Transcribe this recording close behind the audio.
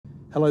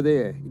Hello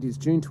there, it is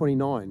June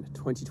 29,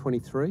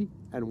 2023,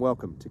 and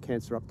welcome to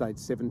Cancer Update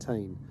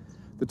 17.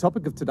 The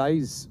topic of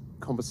today's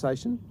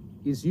conversation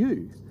is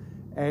you,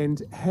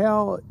 and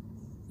how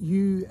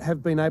you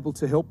have been able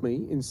to help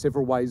me in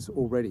several ways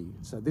already.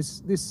 So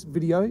this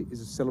video is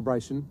a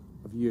celebration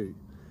of you.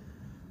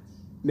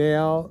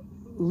 Now,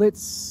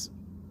 let's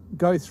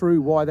go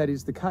through why that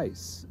is the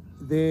case.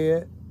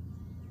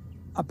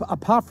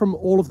 Apart from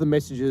all of the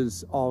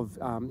messages of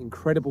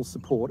incredible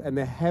support, and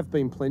there have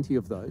been plenty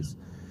of those,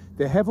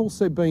 there have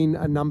also been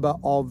a number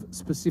of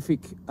specific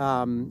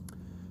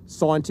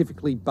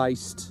scientifically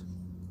based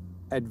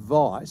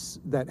advice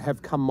that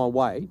have come my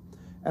way,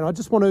 and I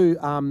just want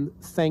to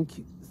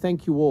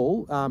thank you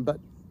all, but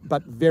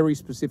very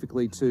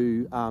specifically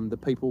to the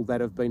people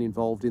that have been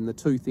involved in the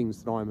two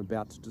things that I'm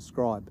about to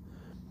describe.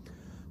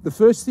 The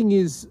first thing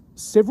is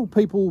several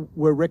people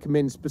were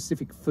recommending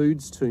specific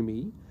foods to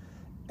me,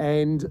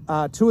 and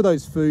two of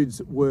those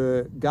foods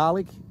were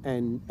garlic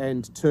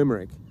and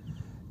turmeric.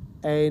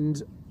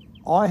 And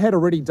I had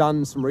already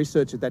done some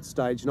research at that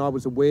stage, and I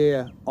was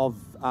aware of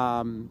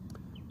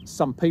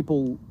some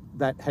people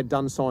that had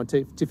done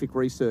scientific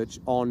research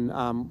on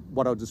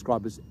what I would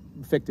describe as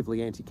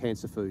effectively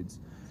anti-cancer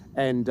foods.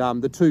 And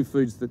the two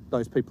foods that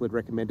those people had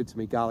recommended to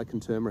me, garlic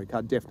and turmeric,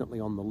 are definitely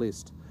on the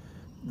list.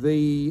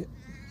 The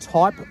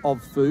type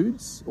of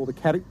foods, or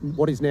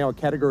what is now a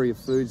category of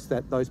foods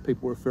that those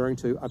people were referring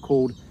to, are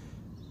called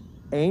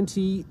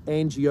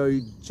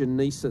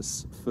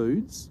anti-angiogenesis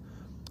foods.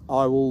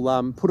 I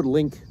will put a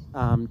link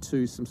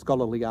to some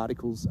scholarly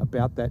articles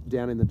about that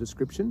down in the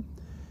description,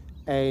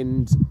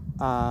 and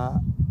I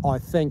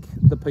thank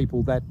the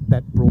people that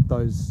brought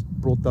those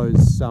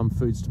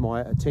foods to my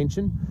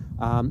attention,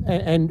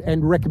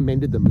 and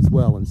recommended them as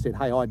well, and said,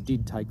 hey, I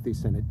did take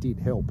this and it did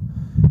help.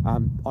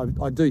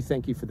 I do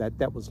thank you for that.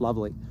 That was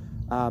lovely.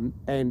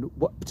 And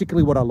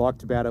particularly what I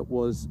liked about it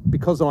was,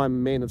 because I'm a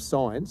man of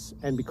science,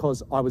 and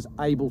because I was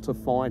able to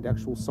find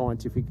actual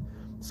scientific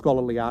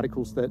scholarly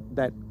articles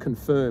that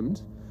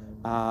confirmed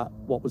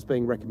what was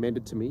being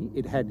recommended to me,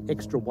 it had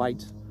extra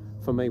weight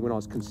for me when I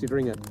was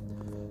considering it.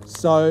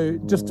 So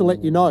just to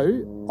let you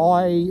know,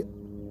 I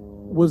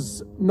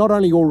was not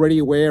only already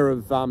aware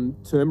of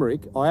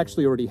turmeric, I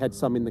actually already had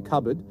some in the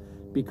cupboard,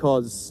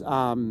 because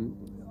I'd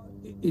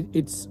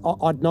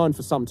known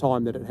for some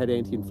time that it had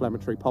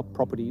anti-inflammatory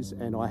properties,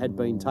 and I had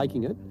been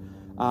taking it,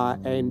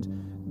 and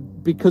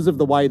because of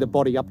the way the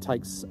body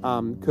uptakes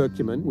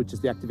curcumin, which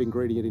is the active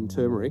ingredient in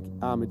turmeric,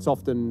 it's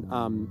often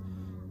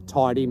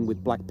tied in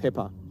with black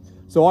pepper.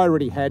 So I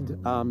already had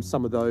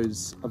some of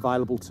those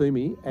available to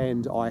me,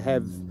 and I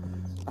have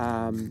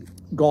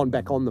gone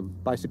back on them,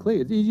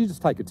 basically. You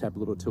just take a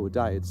tablet or two a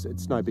day,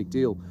 it's no big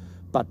deal.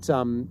 But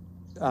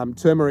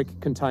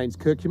turmeric contains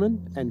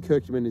curcumin, and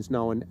curcumin is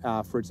known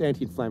for its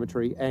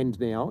anti-inflammatory and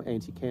now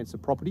anti-cancer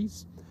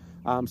properties.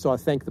 So I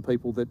thank the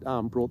people that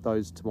brought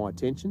those to my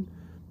attention.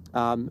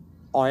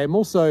 I am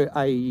also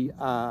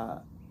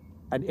an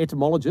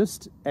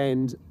etymologist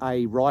and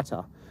a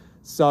writer.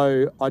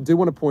 So I do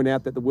want to point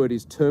out that the word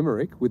is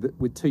turmeric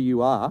with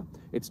T-U-R.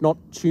 It's not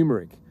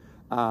turmeric.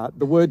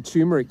 The word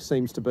turmeric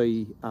seems to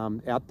be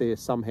out there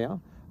somehow.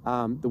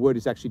 The word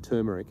is actually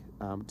turmeric,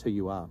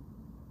 T-U-R.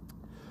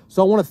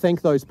 So I want to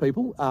thank those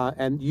people,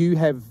 and you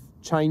have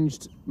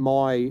changed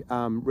my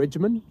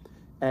regimen,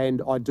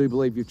 and I do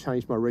believe you've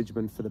changed my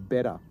regimen for the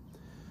better.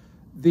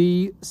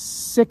 The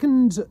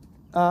second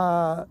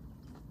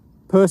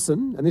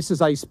person, and this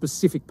is a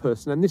specific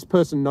person, and this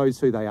person knows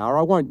who they are.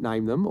 I won't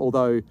name them,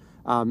 although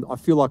I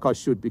feel like I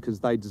should,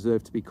 because they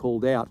deserve to be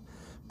called out.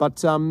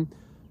 But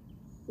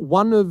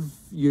one of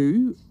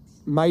you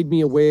made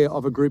me aware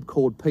of a group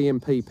called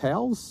PMP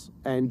Pals,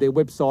 and their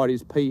website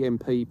is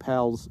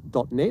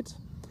pmppals.net.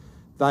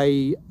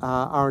 They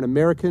are an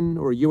American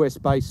or a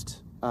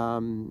US-based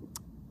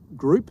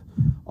group,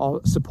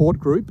 support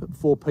group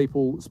for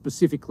people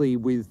specifically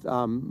with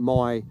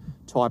my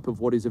type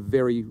of what is a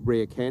very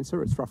rare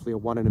cancer. It's roughly a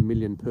 1 in a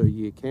million per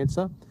year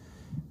cancer.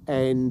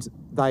 And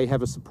they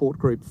have a support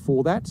group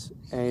for that.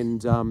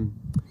 And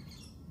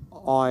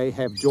I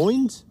have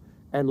joined.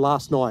 And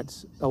last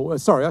night,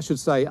 I should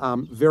say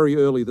very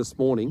early this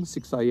morning,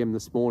 6 a.m.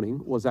 this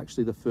morning, was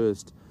actually the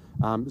first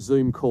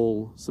Zoom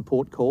call,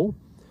 support call.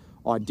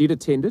 I did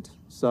attend it,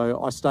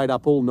 so I stayed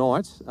up all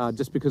night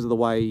just because of the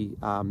way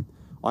I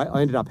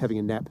ended up having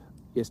a nap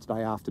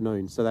yesterday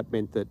afternoon. So that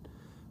meant that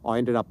I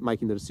ended up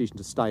making the decision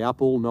to stay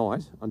up all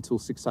night until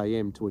 6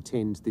 a.m. to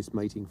attend this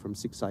meeting from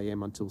 6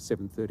 a.m. until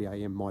 7:30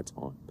 a.m. my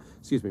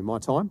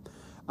time.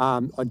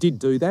 I did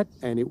do that,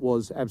 and it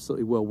was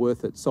absolutely well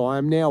worth it. So I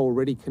am now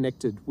already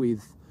connected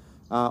with,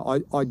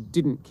 I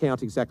didn't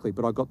count exactly,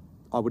 but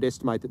I would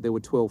estimate that there were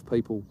 12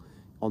 people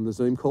on the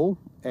Zoom call,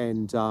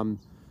 and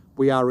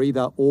we are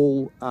either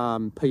all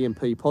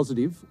PMP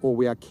positive, or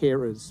we are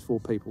carers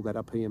for people that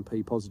are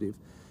PMP positive.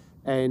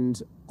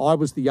 And I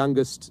was the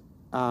youngest,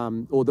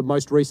 or the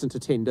most recent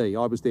attendee.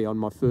 I was there on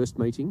my first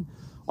meeting.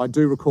 I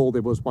do recall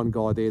there was one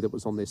guy there that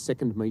was on their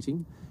second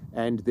meeting,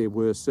 and there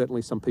were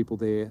certainly some people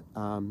there.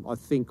 I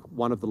think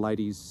one of the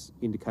ladies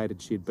indicated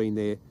she had been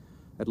there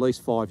at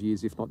least 5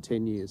 years, if not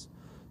 10 years.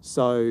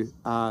 So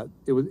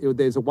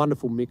there's a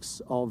wonderful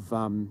mix of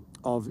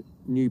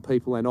new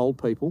people and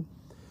old people,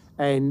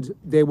 and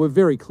there were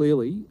very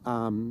clearly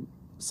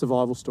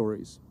survival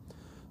stories.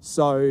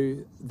 So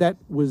that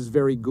was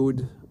very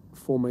good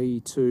for me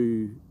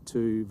to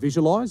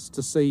visualise,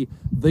 to see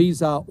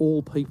these are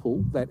all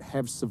people that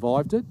have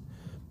survived it.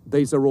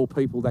 These are all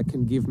people that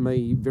can give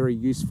me very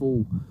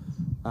useful,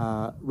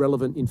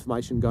 relevant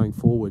information going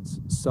forwards.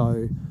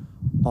 So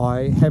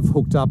I have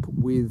hooked up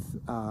with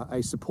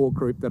a support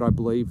group that I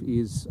believe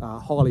is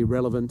highly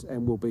relevant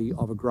and will be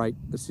of a great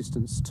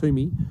assistance to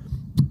me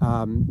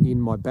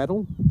in my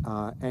battle.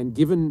 And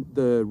given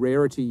the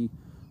rarity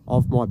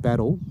of my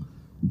battle,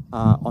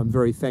 I'm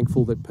very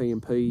thankful that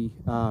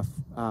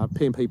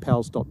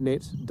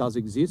pmppals.net does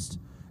exist,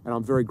 and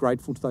I'm very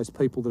grateful to those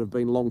people that have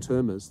been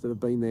long-termers, that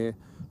have been there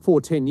for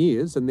 10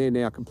 years and they're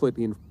now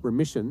completely in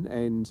remission,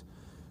 and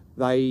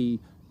they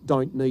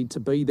don't need to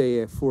be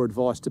there for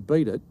advice to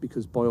beat it,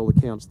 because by all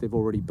accounts they've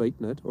already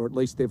beaten it, or at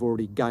least they've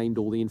already gained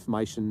all the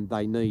information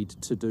they need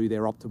to do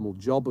their optimal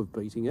job of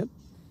beating it,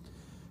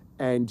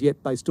 and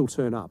yet they still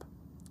turn up.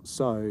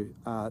 So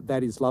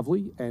that is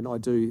lovely, and I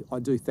do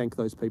thank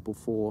those people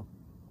for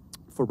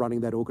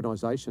running that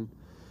organisation.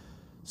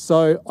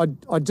 So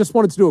I just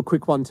wanted to do a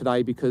quick one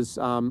today because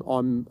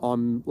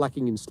I'm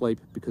lacking in sleep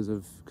because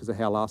of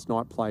how last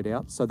night played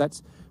out. So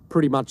that's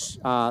pretty much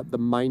the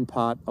main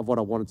part of what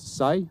I wanted to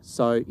say.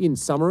 So in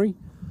summary,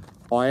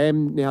 I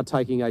am now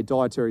taking a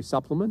dietary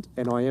supplement,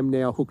 and I am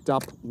now hooked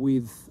up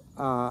with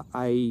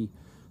a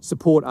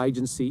support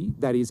agency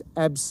that is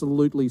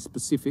absolutely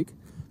specific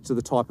to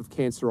the type of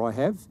cancer I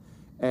have,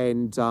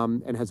 and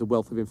has a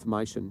wealth of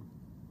information.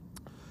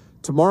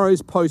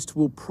 Tomorrow's post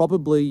will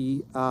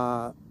probably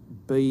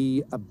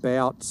be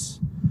about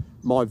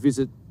my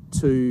visit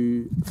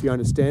to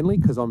Fiona Stanley,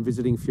 because I'm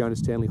visiting Fiona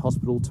Stanley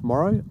Hospital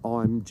tomorrow.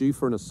 I'm due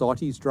for an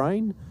ascites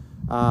drain.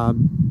 I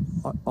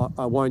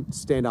won't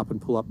stand up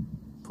and pull up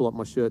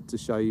my shirt to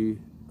show you.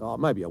 Oh,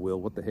 maybe I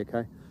will. What the heck,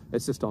 hey?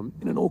 It's just I'm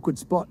in an awkward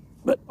spot,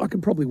 but I can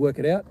probably work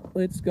it out.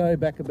 Let's go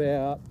back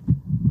about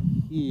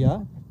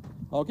here.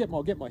 I'll get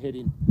my head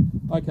in.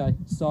 Okay,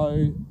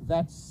 so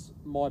that's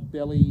my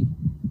belly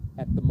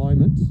at the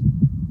moment,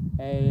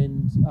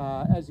 and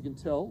as you can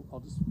tell,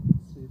 I'll just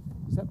see.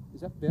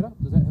 Is that better?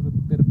 Does that have a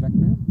better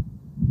background?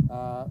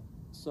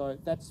 So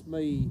that's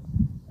me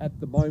at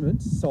the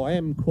moment. So I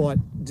am quite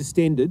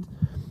distended.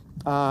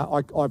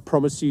 I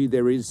promise you,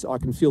 I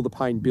can feel the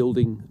pain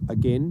building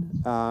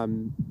again.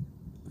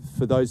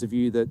 For those of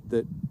you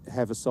that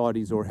have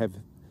ascites or have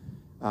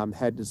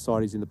had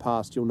ascites in the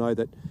past, you'll know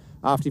that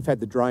after you've had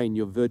the drain,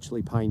 you're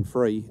virtually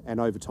pain-free, and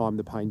over time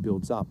the pain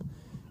builds up.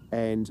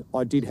 And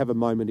I did have a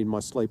moment in my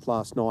sleep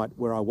last night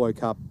where I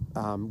woke up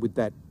with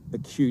that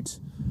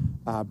acute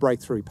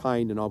breakthrough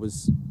pain, and I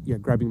was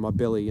grabbing my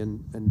belly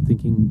and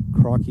thinking,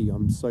 crikey,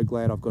 I'm so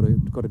glad I've got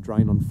a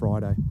drain on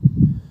Friday.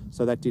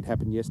 So that did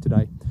happen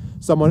yesterday.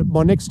 So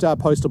my next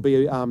post will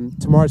be,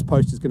 tomorrow's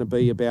post is going to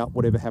be about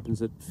whatever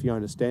happens at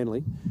Fiona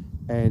Stanley.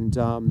 And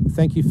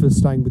thank you for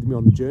staying with me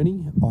on the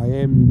journey.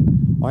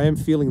 I am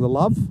feeling the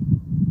love,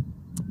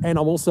 and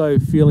I'm also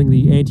feeling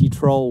the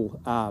anti-troll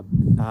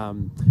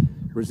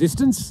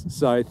resistance.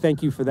 So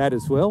thank you for that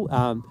as well.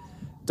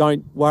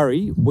 Don't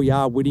worry, we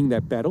are winning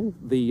that battle.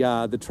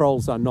 The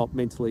trolls are not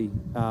mentally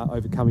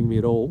overcoming me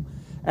at all.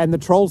 And the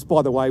trolls,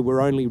 by the way,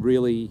 were only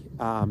really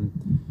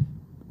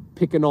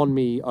picking on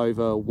me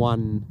over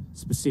one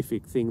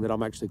specific thing that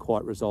I'm actually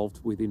quite resolved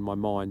with in my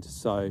mind.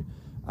 So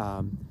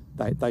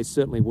they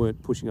certainly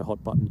weren't pushing a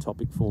hot button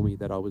topic for me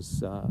that I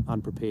was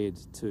unprepared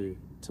to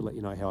let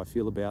you know how I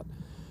feel about.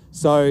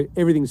 So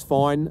everything's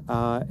fine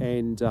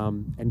and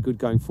good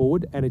going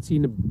forward, and it's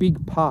in a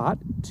big part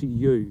to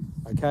you,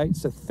 okay?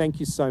 So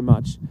thank you so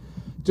much.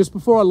 Just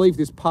before I leave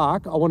this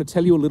park, I want to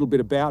tell you a little bit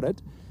about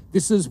it.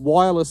 This is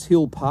Wireless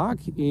Hill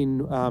Park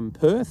in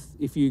Perth.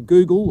 If you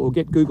Google or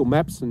get Google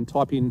Maps and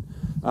type in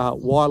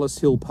Wireless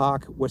Hill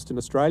Park, Western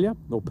Australia,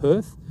 or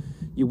Perth,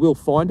 you will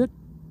find it.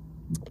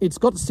 It's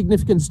got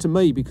significance to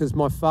me because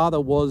my father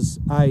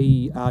was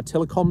a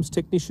telecoms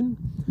technician.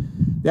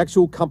 The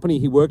actual company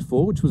he worked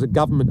for, which was a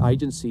government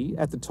agency,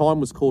 at the time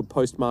was called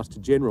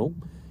Postmaster General.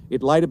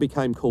 It later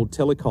became called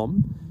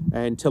Telecom,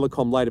 and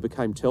Telecom later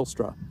became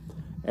Telstra.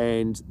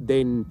 And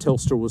then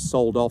Telstra was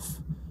sold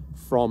off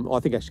from, I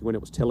think actually when it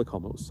was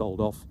Telecom, it was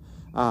sold off,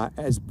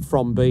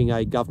 from being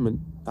a government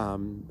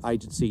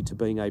agency to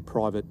being a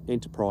private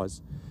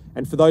enterprise.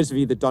 And for those of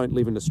you that don't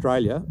live in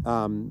Australia,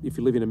 if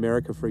you live in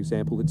America, for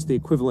example, it's the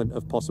equivalent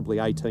of possibly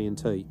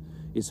AT&T,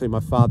 is who my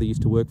father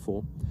used to work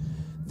for.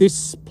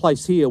 This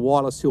place here,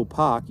 Wireless Hill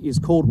Park, is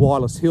called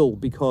Wireless Hill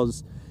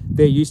because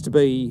there used to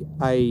be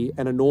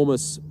an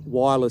enormous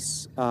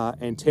wireless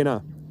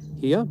antenna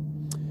here,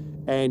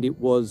 and it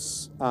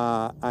was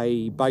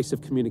a base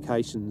of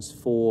communications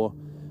for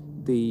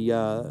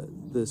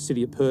the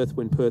city of Perth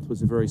when Perth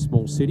was a very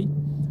small city.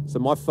 So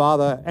my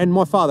father,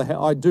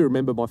 I do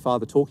remember my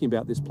father talking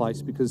about this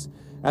place because,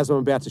 as I'm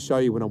about to show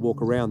you when I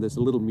walk around, there's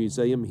a little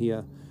museum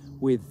here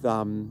with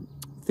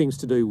things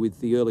to do with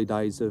the early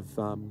days of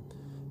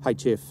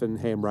HF and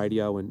ham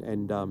radio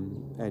and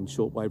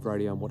shortwave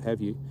radio and what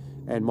have you.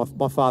 And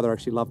my father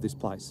actually loved this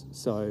place,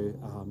 so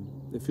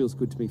it feels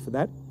good to me for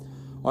that.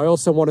 I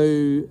also want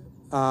to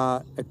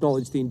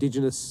acknowledge the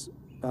Indigenous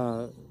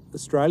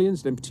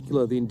Australians, and in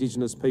particular the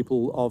Indigenous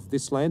people of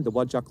this land, the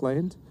Whadjuk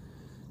land.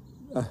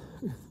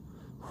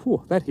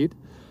 Whew, that hit.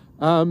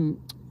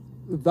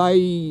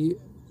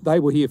 They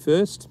were here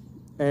first,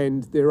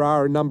 and there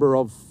are a number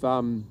of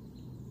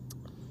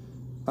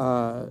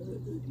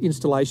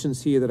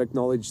installations here that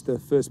acknowledge the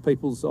first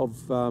peoples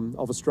of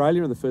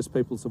Australia and the first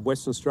peoples of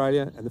Western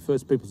Australia and the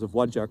first peoples of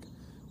Whadjuk,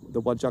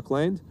 the Whadjuk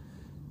land,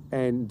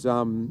 and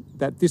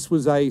that this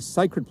was a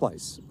sacred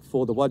place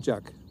for the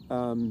Whadjuk.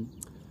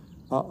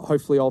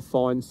 Hopefully I'll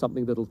find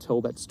something that'll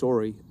tell that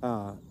story,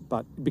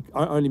 but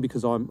only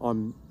because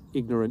I'm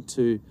ignorant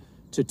to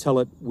tell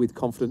it with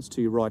confidence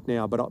to you right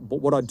now. But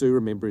what I do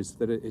remember is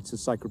that it's a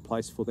sacred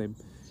place for them.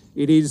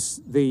 It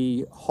is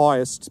the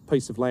highest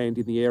piece of land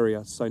in the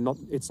area, so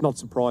it's not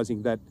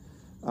surprising that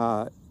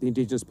the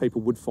Indigenous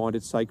people would find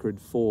it sacred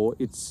for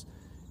its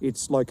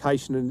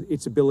location and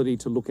its ability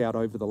to look out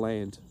over the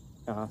land.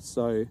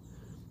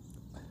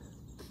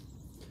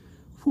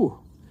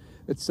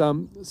 It's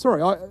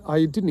sorry,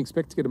 I didn't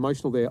expect to get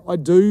emotional there. I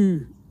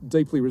do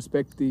deeply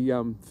respect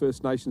the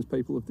First Nations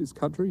people of this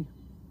country.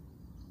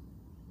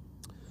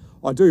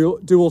 I do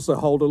also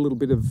hold a little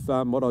bit of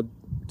what I'd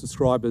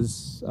describe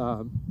as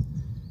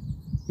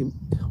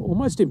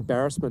almost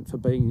embarrassment for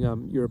being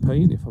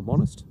European, if I'm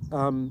honest.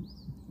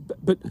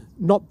 But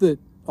not that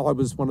I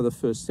was one of the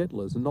first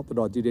settlers, and not that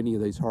I did any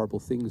of these horrible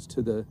things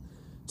to the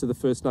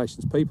First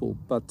Nations people.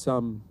 But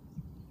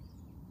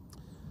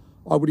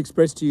I would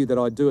express to you that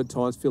I do at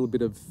times feel a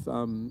bit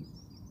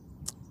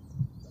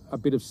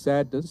of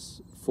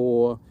sadness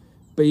for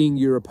being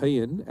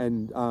European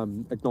and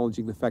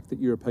acknowledging the fact that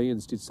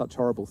Europeans did such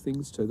horrible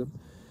things to them.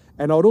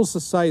 And I would also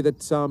say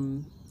that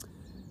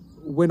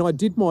when I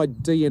did my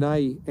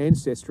DNA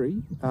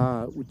ancestry,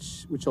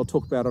 which I'll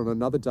talk about on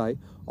another day,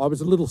 I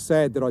was a little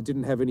sad that I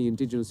didn't have any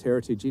Indigenous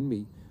heritage in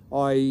me.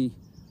 I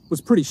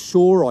was pretty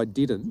sure I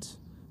didn't,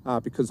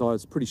 because I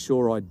was pretty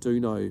sure I do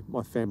know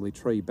my family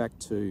tree back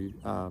to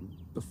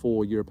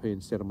before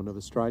European settlement of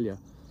Australia.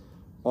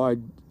 I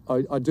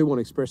do want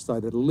to express, though,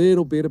 that a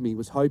little bit of me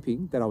was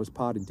hoping that I was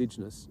part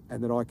Indigenous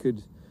and that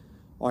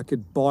I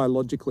could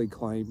biologically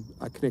claim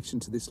a connection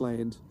to this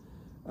land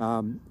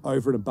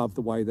over and above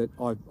the way that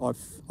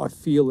I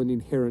feel an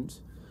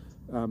inherent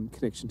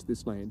connection to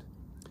this land.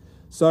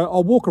 So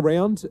I'll walk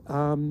around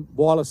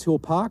Wireless Hill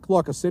Park.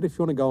 Like I said, if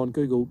you want to go on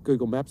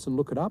Google Maps and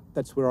look it up,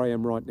 that's where I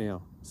am right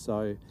now.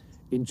 So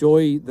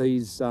enjoy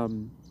this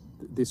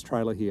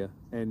trailer here,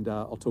 and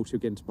I'll talk to you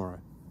again tomorrow.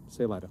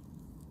 See you later.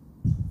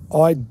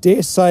 I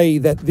dare say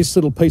that this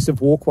little piece of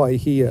walkway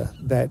here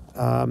that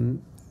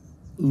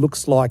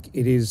looks like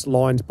it is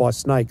lined by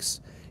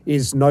snakes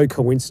is no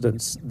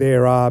coincidence.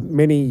 There are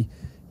many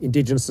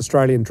Indigenous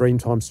Australian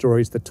Dreamtime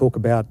stories that talk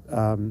about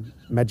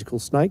magical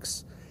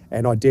snakes,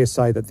 and I dare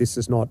say that this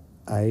is not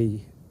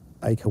a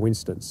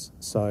coincidence.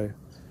 So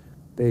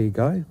there you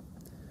go.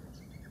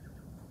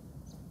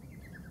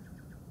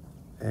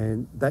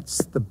 And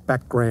that's the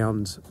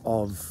background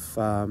of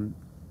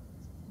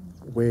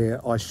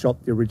where I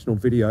shot the original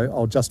video.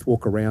 I'll just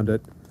walk around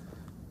it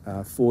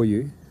for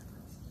you.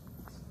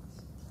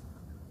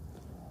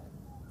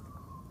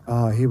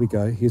 Here we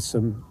go. Here's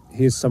some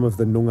of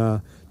the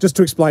Noongar. Just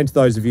to explain to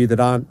those of you that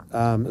aren't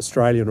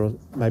Australian or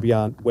maybe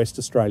aren't West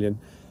Australian,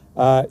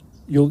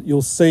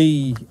 you'll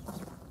see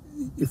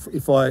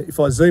if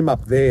I zoom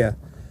up there,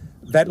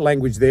 that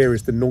language there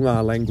is the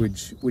Noongar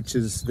language, which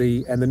is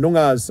the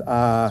Noongars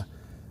are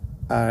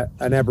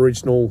an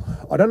Aboriginal.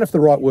 I don't know if the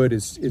right word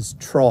is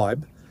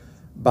tribe,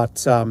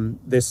 but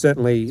they're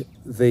certainly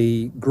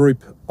the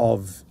group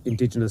of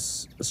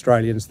Indigenous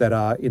Australians that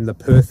are in the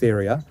Perth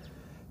area.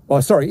 Oh,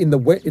 sorry, in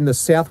the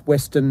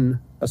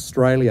southwestern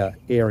Australia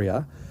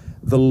area.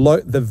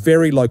 The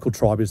very local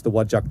tribe is the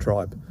Whadjuk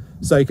tribe.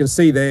 So you can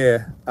see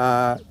there,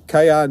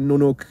 Kaya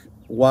Nunuk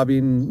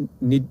Wabin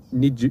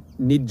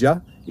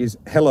Nidja is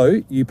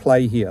hello, you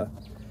play here.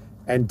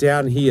 And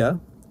down here,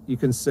 you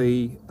can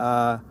see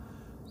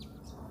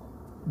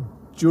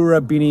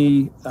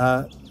Jurabini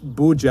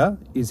Burja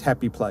is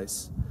happy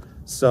place.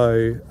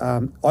 So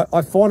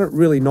I find it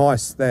really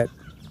nice that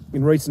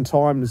in recent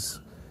times,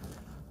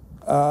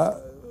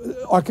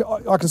 I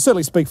can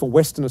certainly speak for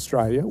Western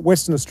Australia.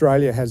 Western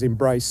Australia has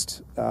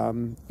embraced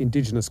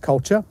Indigenous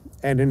culture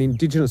and an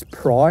Indigenous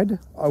pride,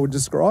 I would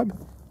describe,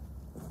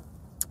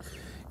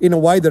 in a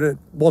way that it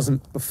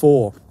wasn't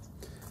before.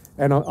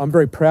 And I'm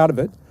very proud of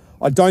it.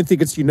 I don't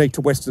think it's unique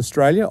to Western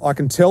Australia. I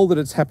can tell that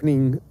it's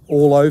happening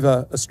all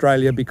over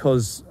Australia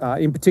because,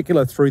 in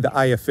particular through the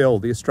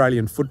AFL, the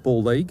Australian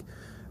Football League,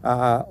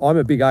 I'm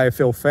a big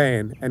AFL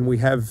fan, and we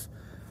have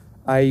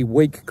a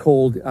week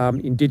called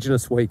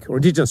Indigenous Week, or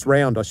Indigenous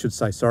Round, I should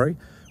say, sorry,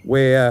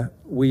 where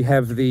we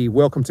have the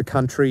Welcome to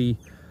Country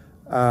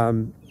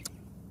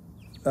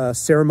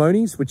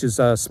ceremonies, which is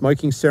a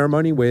smoking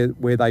ceremony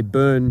where they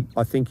burn,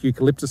 I think,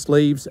 eucalyptus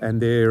leaves,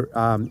 and there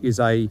is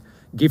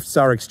gifts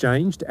are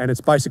exchanged, and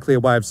it's basically a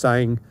way of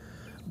saying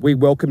we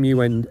welcome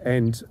you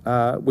and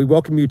we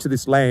welcome you to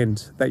this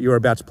land that you're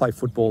about to play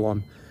football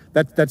on.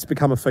 That's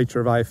become a feature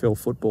of AFL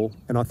football,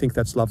 and I think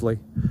that's lovely.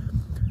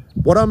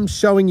 What I'm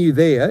showing you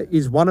there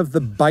is one of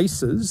the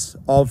bases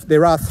of,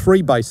 there are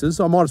 3 bases.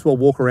 I might as well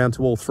walk around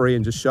to all 3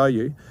 and just show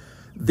you.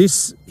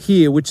 This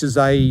here, which is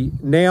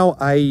now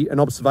an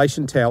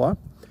observation tower,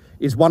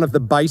 is one of the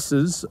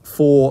bases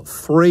for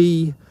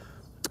 3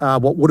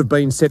 what would have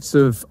been sets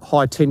of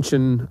high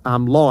tension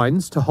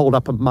lines to hold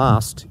up a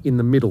mast in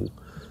the middle.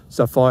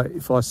 So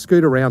if I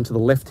scoot around to the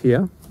left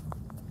here,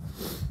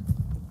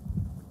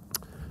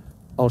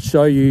 I'll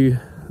show you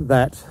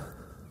that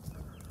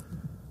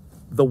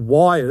the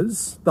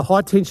wires, the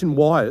high tension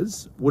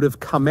wires, would have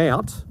come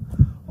out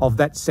of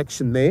that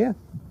section there.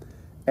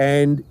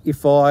 And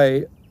if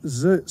I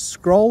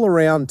scroll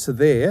around to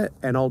there,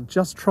 and I'll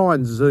just try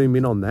and zoom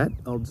in on that.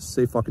 I'll just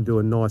see if I can do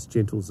a nice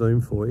gentle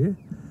zoom for you.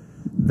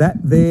 That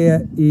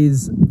there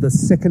is the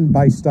 2nd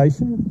base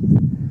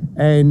station,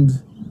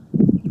 and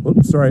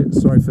oops,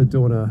 sorry for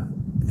doing a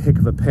heck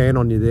of a pan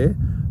on you there.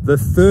 The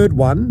 3rd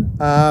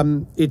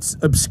one, it's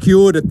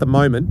obscured at the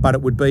moment, but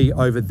it would be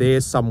over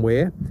there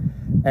somewhere,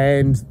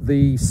 and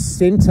the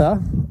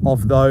centre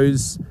of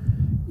those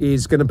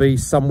is going to be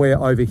somewhere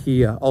over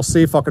here. I'll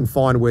see if I can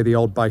find where the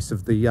old base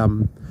of the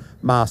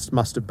mast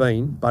must have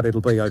been, but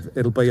it'll be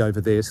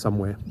over there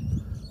somewhere.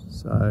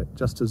 So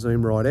just to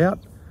zoom right out.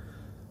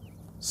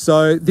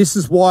 So this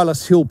is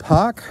Wireless Hill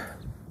Park.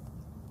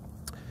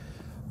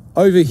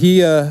 Over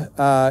here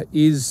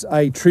is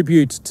a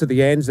tribute to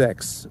the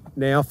Anzacs.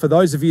 Now, for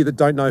those of you that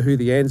don't know who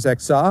the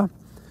Anzacs are,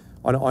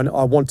 I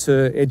want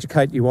to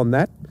educate you on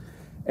that.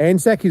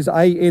 ANZAC is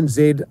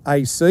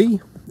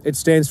ANZAC. It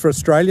stands for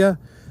Australia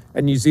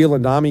and New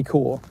Zealand Army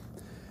Corps.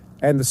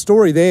 And the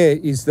story there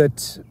is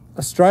that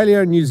Australia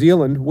and New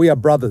Zealand, we are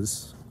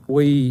brothers.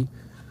 We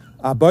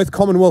are both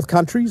Commonwealth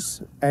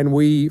countries, and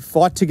we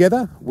fight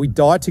together, we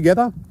die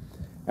together,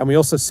 and we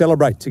also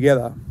celebrate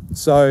together.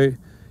 So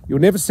you'll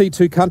never see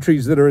 2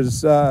 countries that are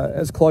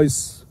as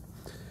close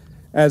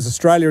as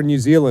Australia and New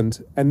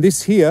Zealand. And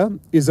this here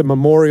is a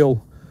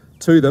memorial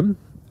to them.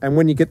 And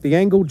when you get the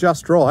angle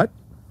just right,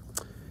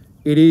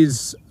 it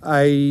is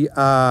a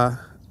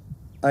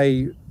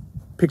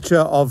picture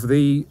of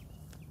the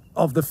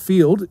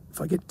field. If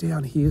I get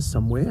down here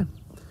somewhere,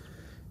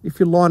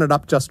 if you line it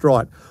up just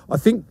right, I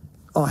think,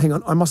 oh, hang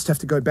on, I must have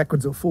to go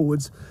backwards or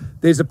forwards.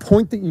 There's a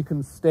point that you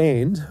can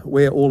stand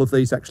where all of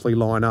these actually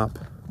line up.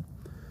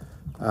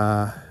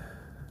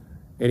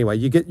 Anyway,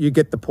 you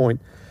get the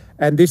point.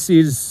 And this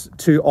is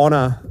to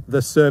honour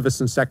the service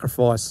and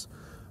sacrifice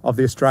of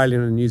the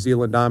Australian and New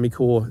Zealand Army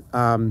Corps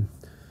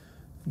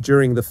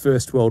during the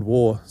First World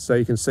War. So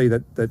you can see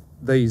that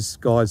these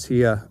guys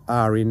here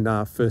are in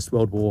First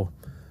World War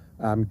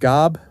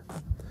garb.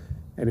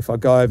 And if I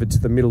go over to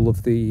the middle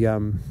of the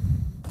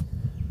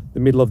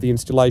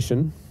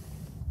installation,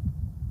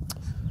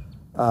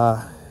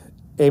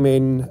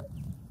 MN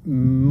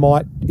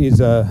might is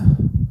a,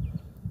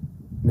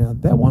 now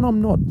that one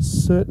I'm not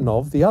certain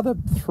of. The other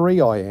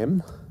 3 I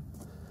am.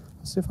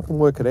 Let's see if I can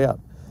work it out.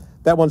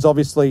 That one's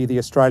obviously the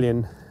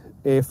Australian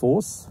Air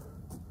Force.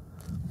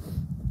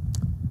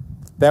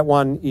 That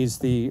one is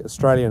the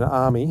Australian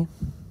Army.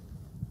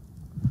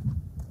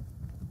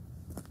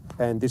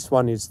 And this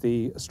one is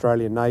the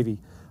Australian Navy.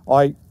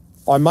 I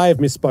may have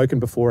misspoken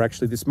before,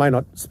 actually. This may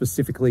not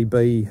specifically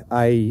be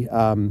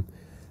an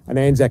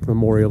Anzac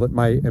memorial. It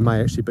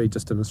may actually be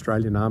just an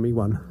Australian Army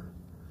one.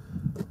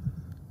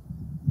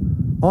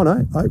 Oh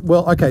no,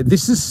 well, okay.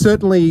 This is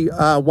certainly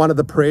one of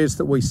the prayers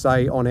that we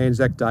say on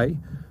Anzac Day.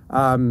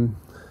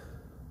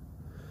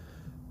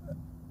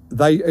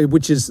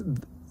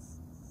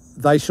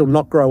 They shall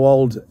not grow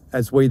old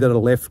as we that are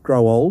left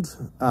grow old.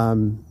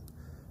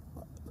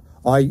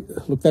 I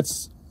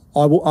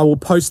will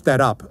post that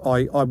up.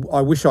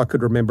 I wish I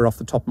could remember off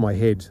the top of my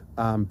head,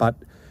 but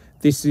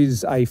this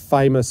is a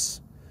famous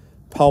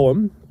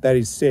poem that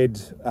is said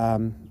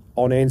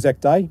on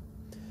Anzac Day,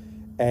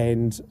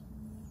 and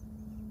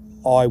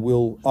I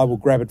will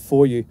grab it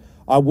for you.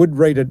 I would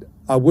read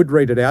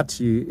it out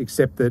to you,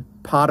 except that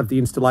part of the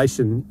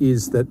installation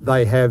is that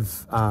they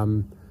have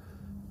to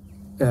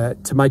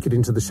make it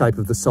into the shape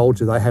of the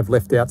soldier, they have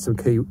left out some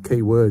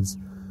key words.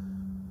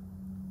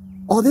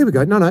 Oh, there we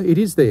go. No, it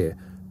is there,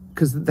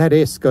 because that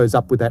S goes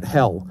up with that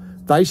hell.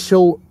 They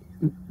shall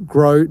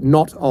grow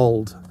not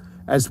old,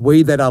 as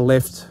we that are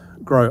left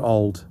grow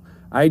old.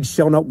 Age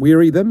shall not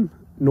weary them,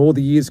 nor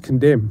the years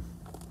condemn.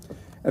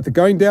 At the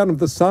going down of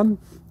the sun,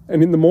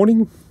 and in the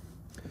morning,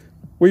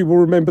 we will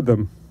remember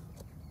them.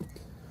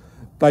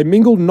 They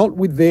mingle not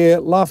with their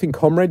laughing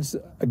comrades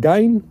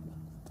again.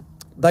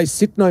 They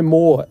sit no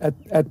more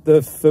at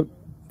the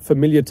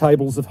familiar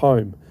tables of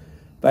home.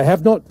 They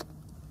have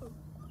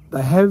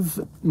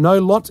no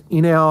lot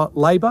in our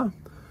labour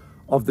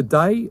of the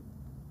day,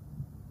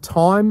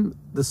 time,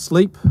 the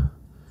sleep,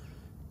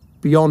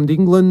 beyond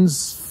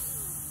England's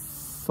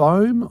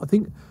foam, I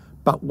think,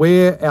 but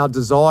where our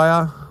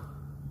desires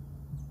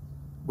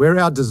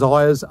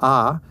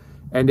are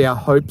and our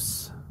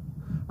hopes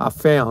are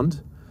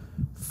found,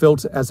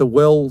 felt as a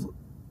wellspring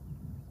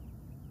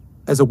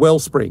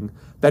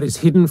that is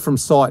hidden from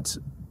sight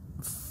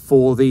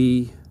to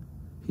the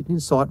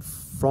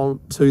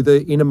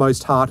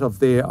innermost heart of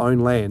their own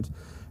land,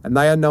 and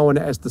they are known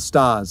as the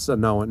stars are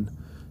known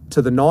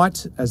to the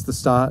night as the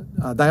star.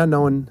 They are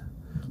known.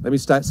 Let me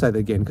say that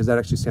again, because that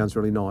actually sounds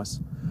really nice.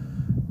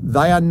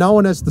 They are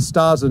known as the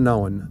stars are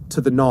known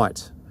to the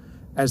night,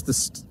 as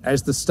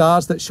the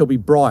stars that shall be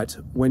bright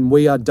when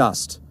we are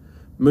dust,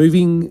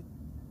 moving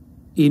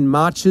in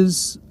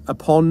marches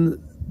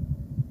upon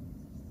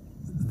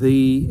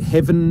the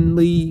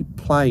heavenly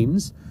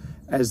plains,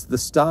 as the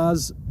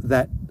stars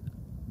that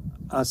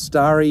are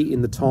starry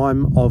in the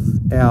time of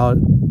our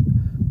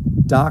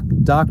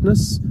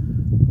darkness,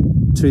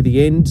 to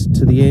the end,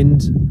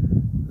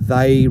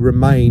 they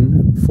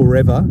remain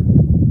forever.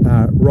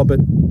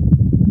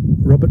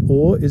 Robert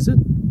Orr, is it?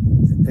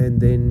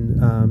 And then,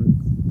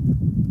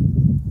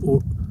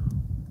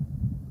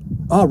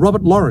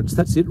 Robert Lawrence,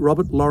 that's it,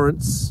 Robert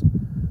Lawrence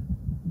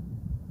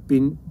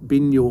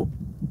Binyor.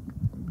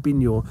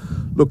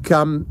 Look,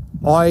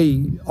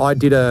 I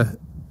did a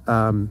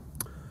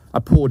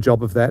poor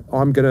job of that.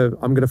 I'm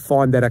gonna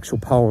find that actual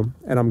poem,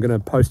 and I'm gonna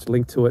post a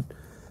link to it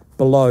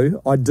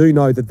below. I do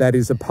know that that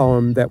is a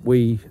poem that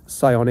we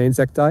say on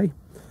Anzac Day,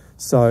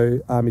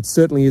 so it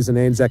certainly is an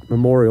Anzac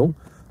memorial.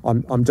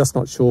 I'm just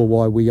not sure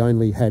why we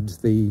only had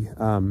the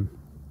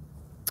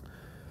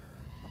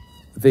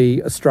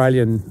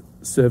Australian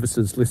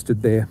services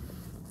listed there.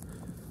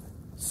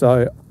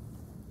 So,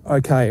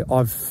 okay,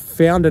 I've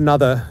found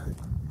another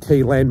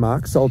key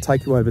landmark, so I'll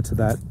take you over to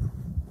that.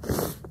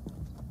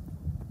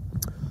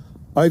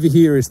 Over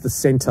here is the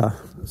centre.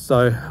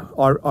 So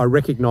I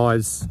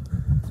recognise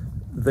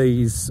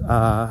these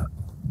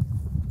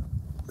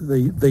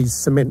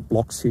cement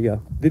blocks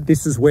here.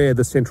 This is where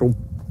the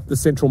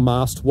central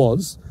mast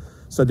was.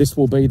 So this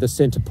will be the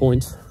centre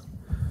point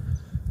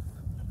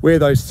where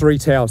those three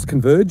towers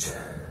converge.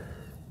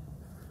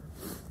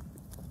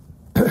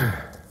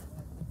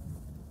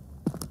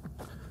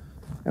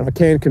 And I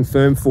can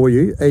confirm for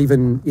you,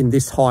 even in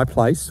this high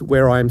place,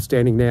 where I am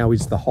standing now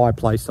is the high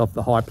place of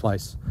the high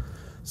place.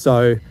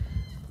 So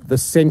the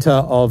centre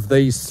of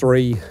these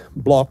three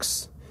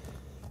blocks,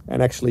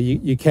 and actually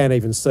you can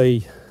even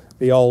see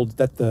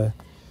the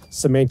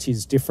cement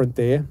is different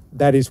there.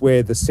 That is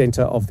where the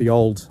centre of the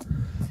old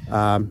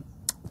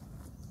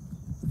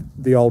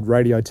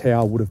radio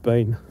tower would have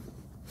been.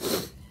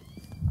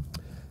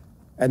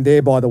 And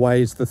there, by the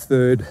way, is the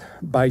third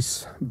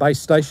base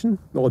station,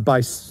 or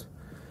base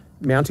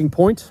mounting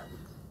point.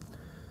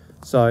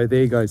 So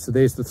there you go. So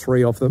there's the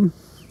three of them.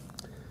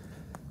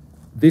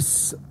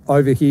 This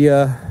over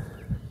here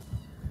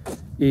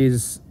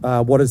is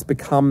what has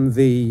become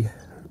the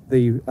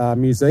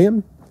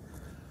museum.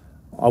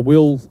 I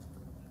will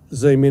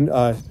zoom in,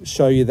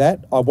 show you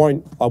that. I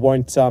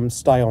won't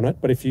stay on it,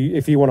 but if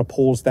you want to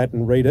pause that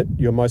and read it,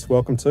 you're most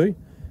welcome to.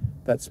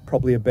 That's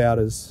probably about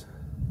as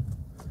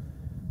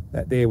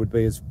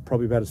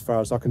probably about as far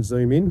as I can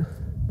zoom in.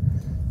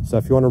 So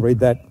if you want to read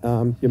that,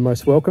 you're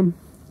most welcome.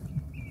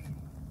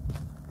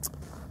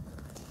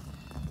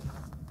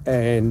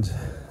 And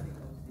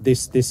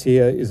this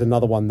here is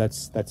another one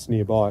that's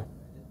nearby.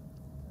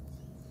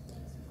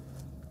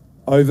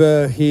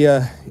 Over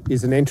here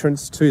is an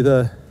entrance to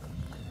the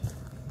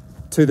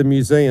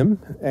museum,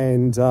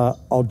 and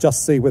I'll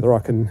just see whether I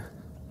can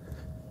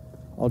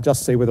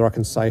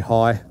say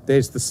hi.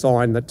 There's the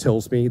sign that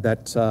tells me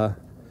that the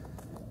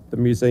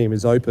museum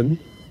is open.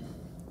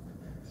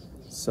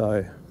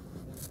 So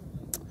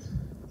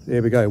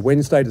there we go,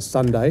 Wednesday to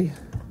Sunday,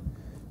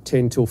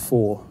 10 till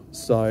 4.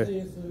 So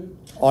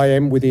I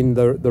am within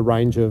the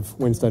range of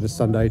Wednesday to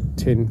Sunday,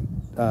 10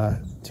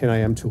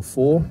 a.m. till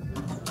 4.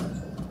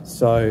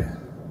 So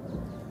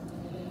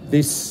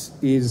this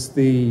is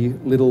the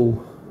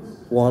little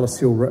Wireless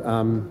Hill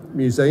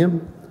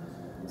Museum.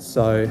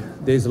 So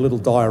there's a little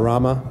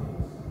diorama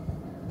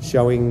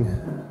showing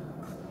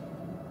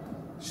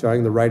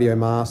the radio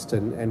mast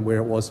and where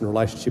it was in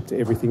relationship to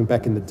everything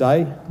back in the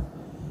day.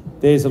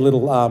 There's a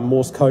little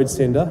Morse code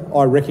sender.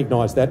 I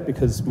recognise that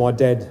because my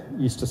dad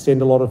used to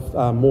send a lot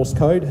of Morse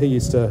code. He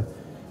used to,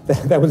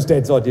 that was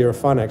Dad's idea of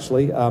fun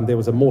actually. There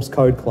was a Morse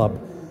code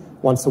club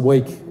once a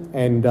week,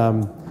 and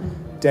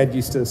Dad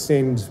used to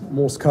send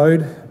Morse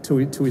code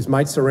to his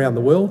mates around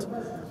the world.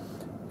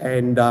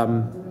 And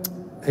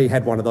he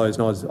had one of those,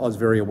 and I was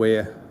very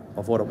aware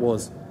of what it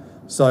was.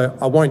 So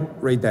I won't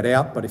read that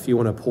out, but if you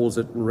want to pause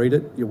it and read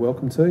it, you're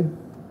welcome to.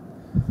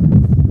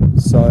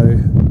 So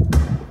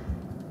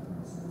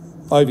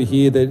over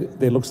here,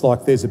 there looks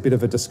like there's a bit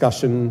of a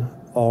discussion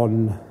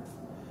on,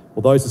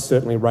 well, those are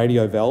certainly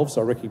radio valves.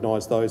 I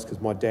recognise those because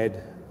my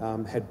dad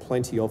had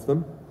plenty of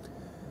them.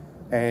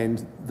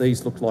 And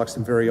these look like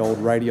some very old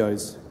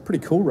radios.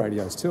 Pretty cool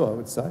radios too, I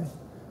would say.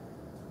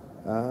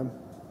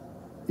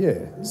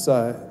 Yeah,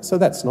 so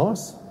that's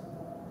nice.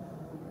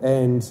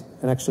 And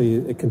actually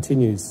it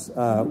continues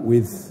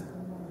with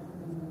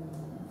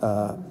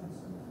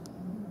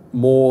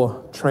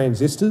more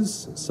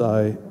transistors.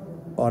 So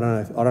I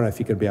don't know if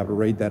you're going to be able to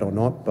read that or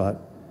not,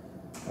 but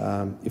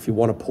if you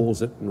want to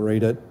pause it and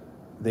read it,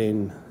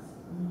 then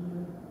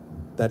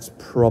that's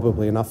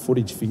probably enough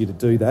footage for you to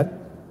do that.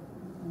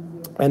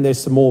 And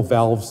there's some more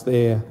valves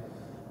there,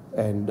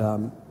 and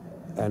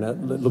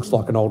it looks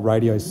like an old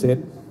radio set,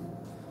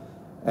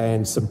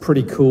 and some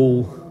pretty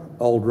cool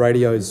old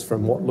radios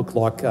from what look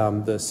like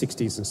the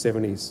 60s and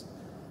 70s.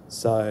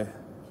 So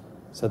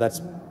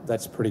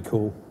that's pretty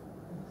cool.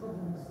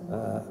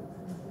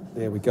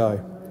 There we go.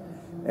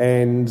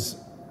 And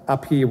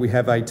up here we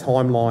have a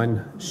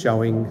timeline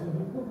showing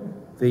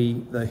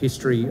the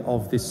history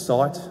of this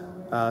site,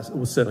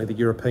 well, certainly the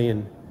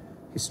European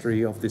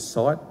history of this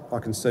site. I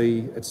can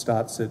see it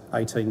starts at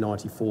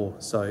 1894,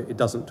 so it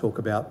doesn't talk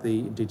about the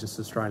Indigenous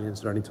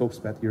Australians, it only talks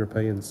about the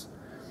Europeans.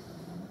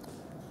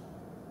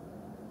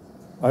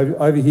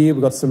 Over here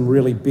we've got some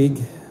really big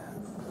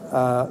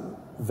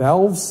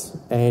valves,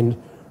 and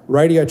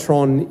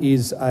Radiotron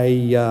is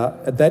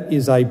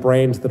a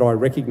brand that I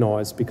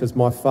recognise because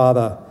my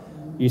father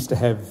used to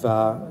have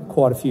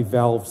quite a few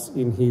valves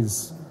in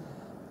his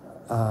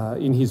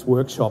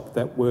workshop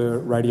that were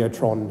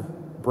Radiotron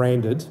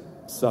branded.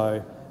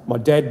 So my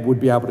dad would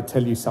be able to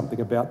tell you something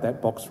about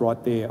that box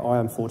right there. I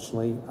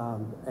unfortunately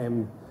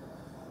am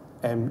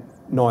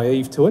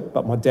naive to it,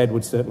 but my dad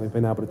would certainly have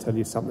been able to tell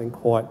you something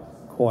quite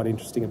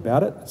interesting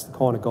about it. That's the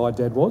kind of guy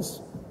Dad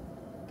was.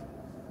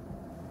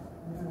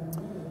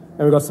 And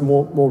we've got some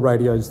more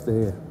radios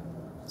there.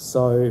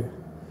 So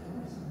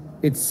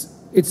it's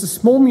a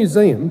small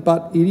museum,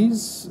 but it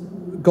has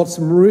got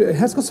some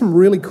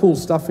really cool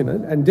stuff in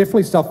it, and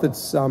definitely stuff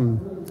that's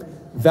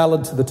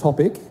valid to the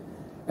topic,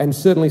 and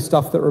certainly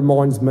stuff that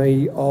reminds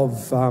me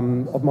of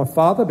my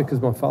father,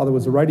 because my father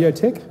was a radio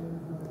tech,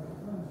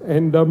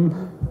 and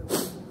I'm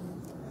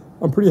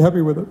pretty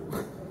happy with it.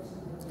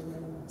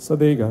 So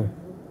there you go.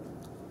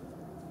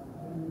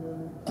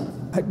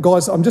 Hey,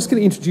 guys, I'm just going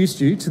to introduce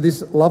you to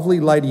this lovely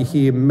lady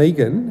here,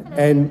 Megan,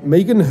 and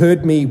Megan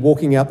heard me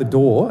walking out the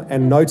door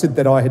and noted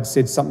that I had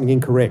said something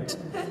incorrect.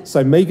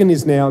 So Megan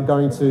is now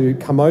going to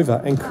come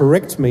over and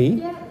correct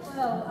me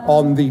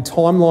on the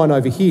timeline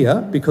over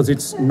here, because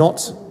it's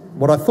not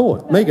what I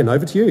thought. Megan,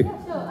 over to you.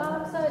 Yeah,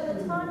 sure. So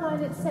the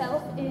timeline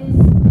itself is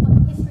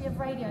on the history of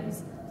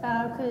radios,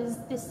 because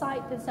this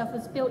site itself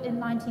was built in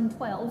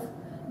 1912,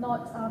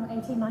 not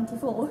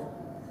 1894.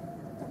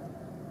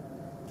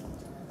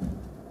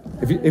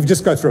 If you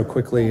just go through it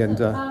quickly and...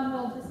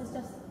 well, this is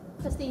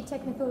just the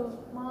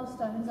technical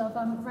milestones of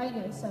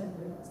radio. So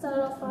start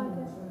off like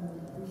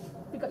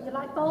you've got your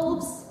light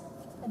bulbs,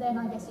 and then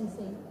I guess you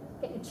see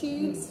get your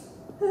tubes.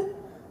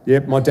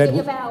 Yep, my dad. Get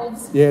your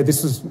valves. Yeah,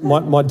 this is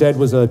my dad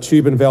was a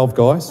tube and valve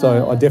guy,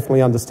 so I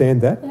definitely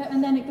understand that. Yeah,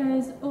 and then it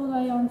goes all the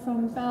way on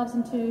from valves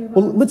into.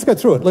 Well, let's go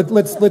through it.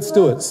 Let's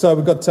do it. So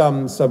we've got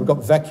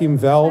vacuum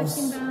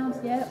valves. Vacuum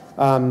valves,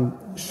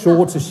 yeah.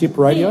 Shore to ship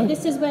radio.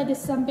 This is where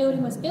this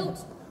building was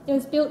built. It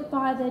was built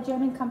by the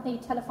German company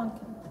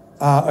Telefunken.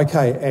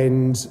 Okay,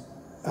 and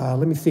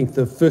let me think.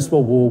 The First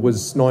World War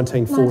was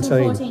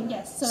 1914. 1914,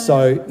 yes.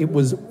 So it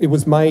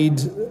was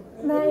made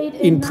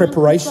in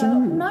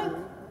preparation. Nope.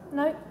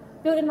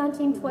 Built in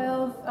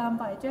 1912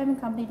 by a German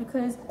company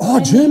because. Oh,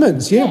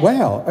 Germans! Yeah,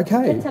 wow.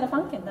 Okay.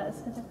 Telefunken does.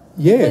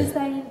 Yeah. Because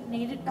they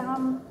needed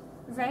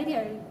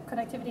radio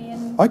connectivity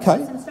in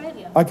Western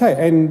Australia.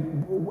 Okay,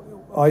 and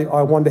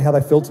I wonder how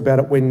they felt about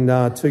it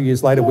when 2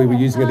 years later we were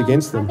using it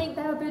against them. I think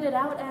they were booted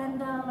out,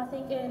 and I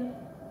think in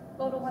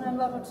World War I and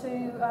World War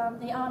II,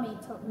 the army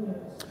took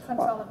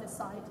control of this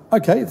site.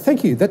 Okay,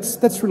 thank you.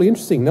 That's really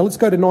interesting. Now let's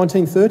go to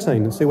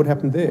 1913 and see what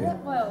happened there. Yeah,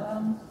 well,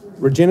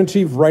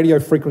 Regenerative radio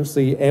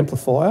frequency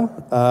amplifier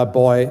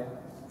by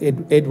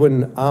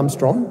Edwin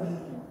Armstrong.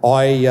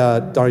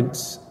 I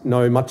don't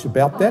know much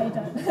about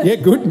that. Yeah,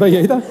 good, me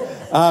either.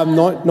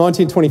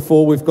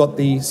 1924, we've got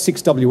the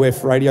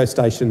 6WF radio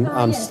station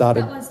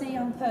started. That was the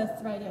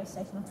Perth radio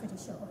station, I'm pretty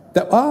sure.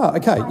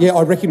 Okay. Yeah,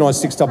 I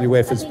recognise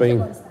 6WF as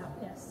being... It was that,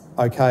 yes.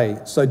 Okay,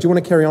 so do you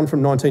want to carry on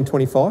from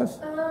 1925?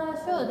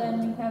 Sure,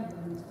 then we have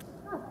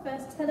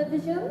first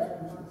television.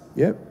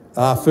 Yep.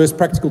 First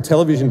practical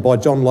television by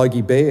John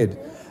Logie Baird.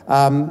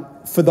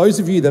 For those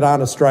of you that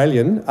aren't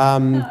Australian,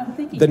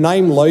 the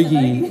name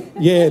Logie...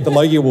 Yeah, the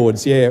Logie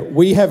Awards, yeah.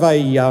 We have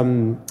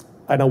an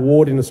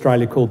award in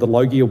Australia called the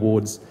Logie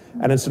Awards,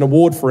 and it's an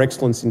award for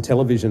excellence in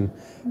television.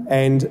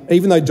 And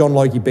even though John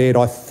Logie Baird,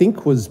 I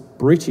think, was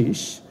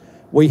British,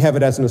 we have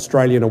it as an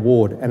Australian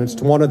award, and it's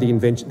to honour the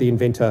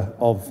inventor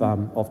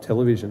of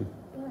television.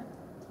 Yeah.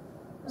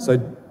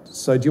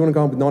 So do you want to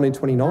go on with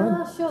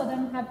 1929? Sure,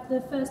 then we have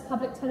the first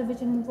public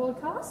television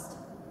broadcast.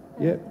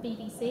 Yeah. The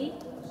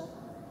BBC.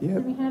 Yeah.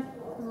 Then we have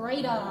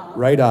radar.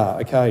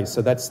 Radar, okay,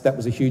 so that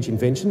was a huge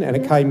invention, and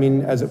it came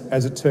in, as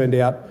it turned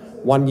out,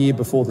 1 year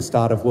before the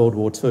start of World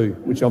War II,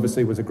 which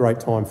obviously was a great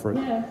time for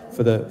it,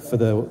 for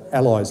the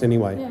Allies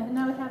anyway. Yeah,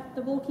 now we have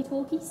the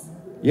walkie-talkies.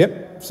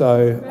 Yep,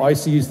 so I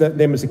used to use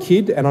them as a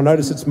kid, and I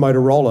noticed it's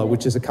Motorola,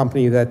 which is a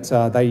company that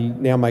they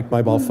now make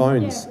mobile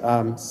phones.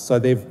 Yeah. So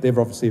they're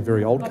obviously a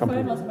very old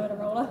company. My phone was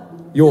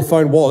Motorola. Your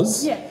phone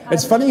was? Yeah.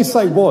 It's funny you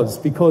say was,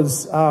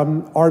 because I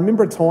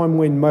remember a time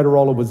when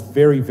Motorola was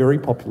very, very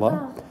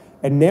popular,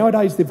 and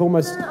nowadays they've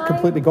almost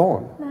completely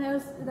gone. No,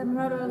 the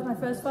Motorola was my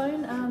first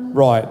phone.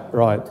 Right.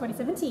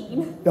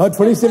 2017. Oh,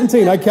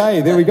 2017.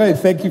 Okay, there we go.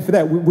 Thank you for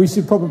that. We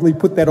should probably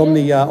put that on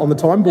the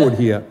time board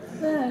here.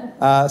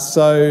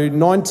 So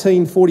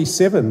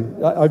 1947.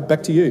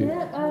 Back to you.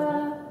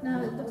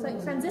 No, it looks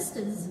like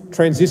transistors.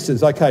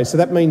 Transistors. Okay, so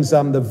that means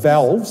the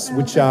valves,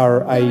 which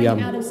are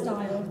out of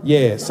style.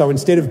 Yeah. So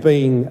instead of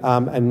being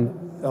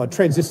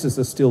transistors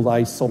are still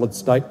a solid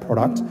state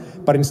product,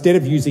 but instead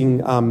of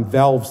using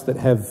valves that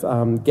have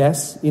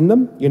gas in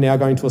them, you're now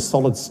going to a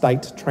solid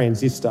state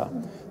transistor.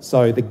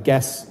 So the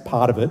gas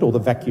part of it, or the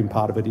vacuum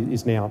part of it,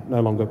 is now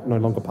no longer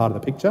part of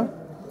the picture.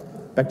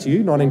 Back to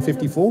you,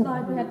 1954.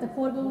 Slide, we have the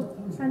portable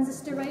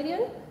transistor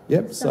radio.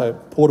 Yep, so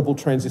portable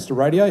transistor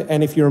radio.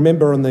 And if you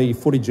remember on the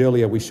footage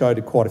earlier, we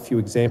showed quite a few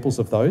examples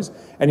of those.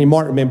 And you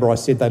might remember I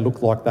said they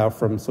looked like they were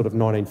from sort of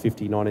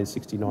 1950,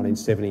 1960,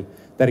 1970.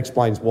 That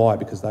explains why,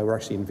 because they were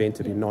actually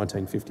invented in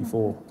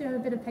 1954. I do have a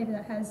bit of paper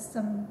that has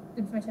some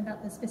information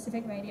about the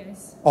specific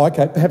radios. Oh,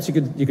 okay. Perhaps you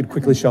could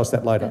quickly show us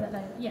that later.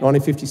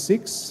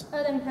 1956.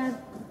 Then we have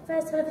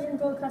first television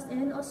broadcast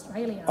in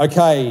Australia.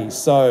 Okay,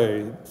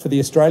 so for the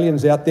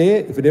Australians out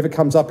there, if it ever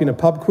comes up in a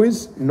pub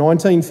quiz,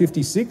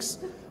 1956,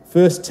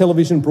 first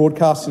television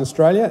broadcast in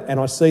Australia, and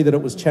I see that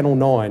it was Channel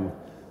 9.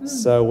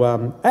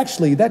 So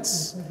actually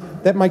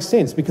that makes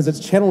sense, because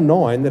it's Channel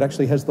 9 that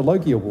actually has the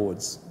Logie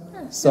Awards.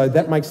 So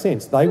that makes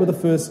sense. They were the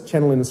first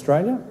channel in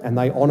Australia, and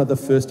they honour the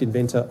first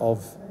inventor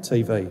of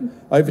TV.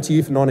 Over to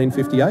you for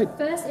 1958.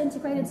 First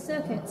integrated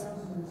circuit,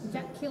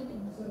 Jack Kilby.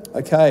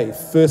 Okay,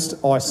 first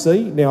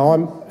IC.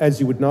 Now, as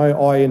you would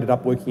know, I ended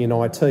up working in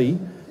IT.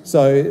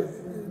 So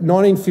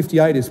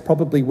 1958 is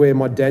probably where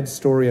my dad's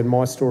story and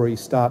my story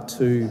start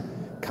to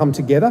come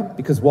together,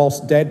 because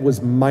whilst Dad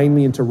was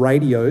mainly into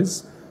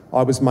radios,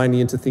 I was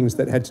mainly into things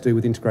that had to do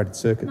with integrated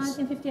circuits.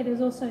 1958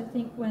 was also, I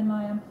think, when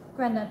my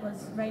granddad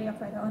was radio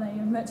operator on a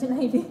merchant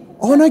navy.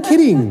 Oh, no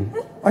kidding.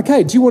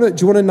 Okay, do you want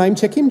to name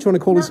check him? Do you want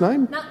to call his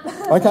name? No.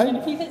 Okay. I'm going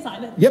to keep it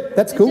silent. Yep,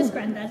 that's cool. It's just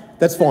granddad.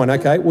 That's fine,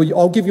 okay. Well,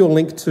 I'll give you a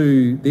link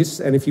to this,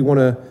 and if you want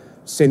to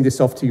send this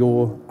off to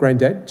your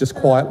granddad, just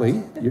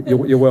quietly,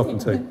 you're welcome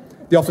to.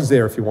 The offer's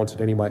there if you want it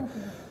anyway.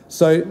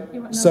 So, yeah,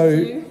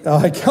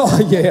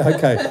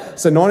 okay.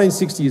 So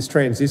 1960 is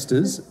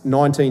transistors,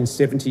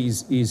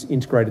 1970s is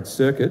integrated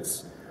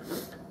circuits,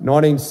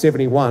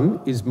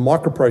 1971 is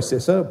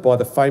microprocessor by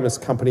the famous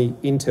company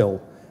Intel.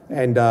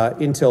 And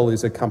Intel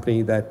is a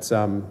company that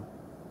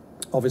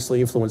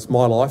obviously influenced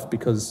my life,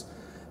 because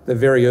the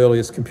very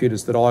earliest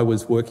computers that I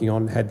was working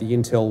on had the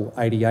Intel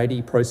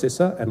 8080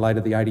 processor and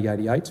later the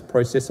 8088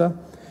 processor.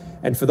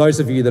 And for those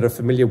of you that are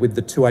familiar with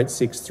the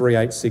 286,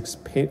 386,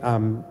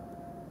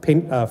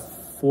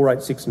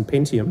 486 and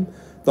Pentium,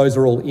 those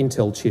are all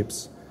Intel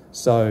chips.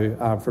 So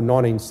from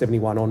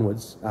 1971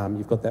 onwards,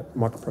 you've got that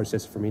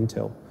microprocessor from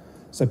Intel.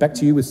 So back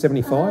to you with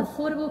 75.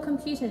 Portable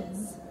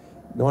computers.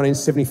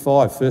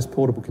 1975, first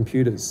portable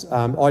computers.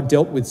 I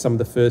dealt with some of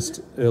the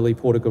first early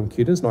portable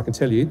computers, and I can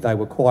tell you they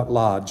were quite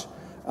large.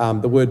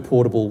 The word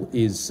portable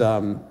is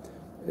a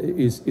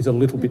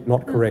little bit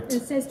not correct.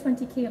 It says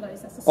 20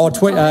 kilos. That's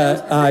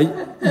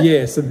a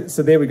yeah, so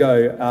there we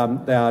go.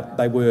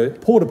 They were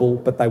portable,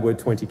 but they were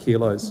 20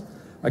 kilos.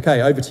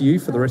 Okay, over to you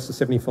for the rest of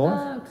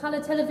 75.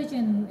 Colour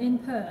television in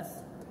Perth.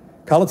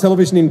 Colour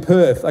television in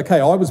Perth. Okay,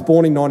 I was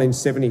born in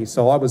 1970,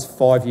 so I was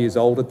 5 years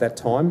old at that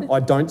time. I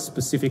don't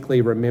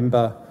specifically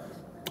remember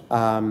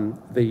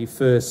the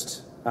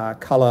first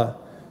colour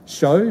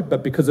show,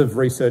 but because of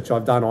research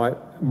I've done,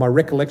 my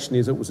recollection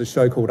is it was a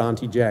show called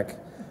Auntie Jack,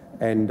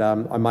 and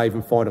I may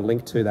even find a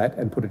link to that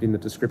and put it in the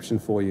description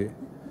for you.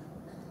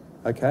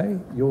 Okay,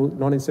 you're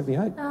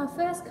 1978.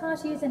 First car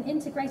to use an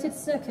integrated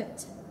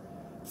circuit.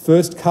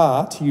 First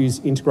car to use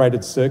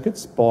integrated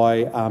circuits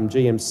by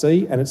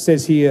GMC, and it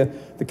says here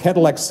the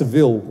Cadillac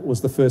Seville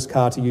was the first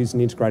car to use an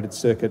integrated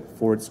circuit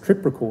for its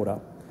trip recorder.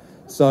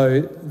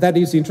 So that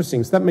is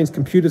interesting. So that means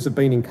computers have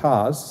been in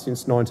cars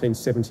since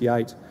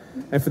 1978.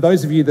 And for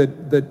those of you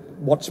that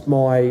watch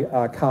my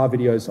car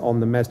videos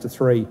on the Mazda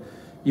 3,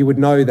 you would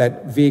know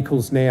that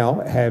vehicles now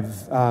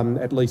have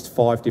at least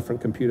 5 different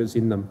computers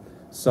in them.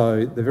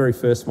 So the very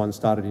first one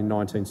started in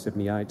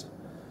 1978.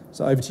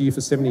 So over to you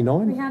for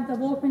 79. We have the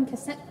Walkman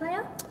cassette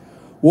player.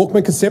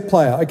 Walkman cassette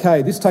player.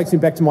 Okay, this takes me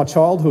back to my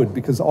childhood,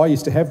 because I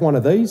used to have one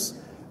of these.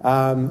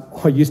 I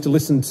used to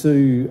listen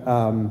to,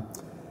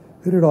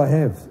 who did I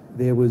have?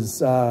 There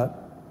was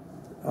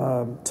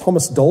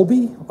Thomas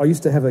Dolby. I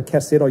used to have a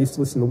cassette. I used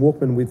to listen to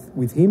Walkman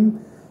with him.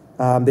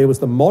 There was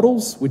the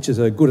Models, which is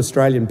a good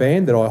Australian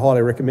band that I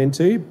highly recommend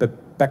to you,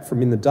 but back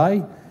from in the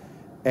day.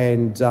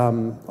 And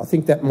I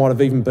think that might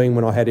have even been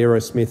when I had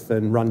Aerosmith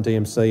and Run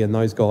DMC and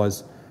those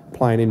guys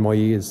playing in my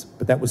ears.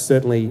 But that was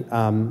certainly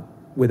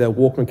with a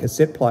Walkman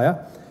cassette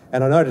player.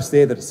 And I noticed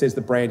there that it says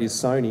the brand is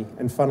Sony.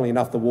 And funnily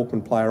enough, the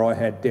Walkman player I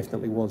had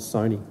definitely was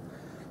Sony.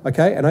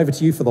 Okay, and over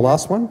to you for the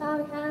last one. We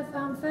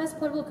have first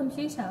portable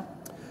computer.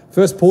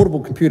 First portable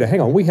computer.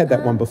 Hang on, we had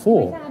that one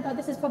before. We had, but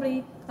this is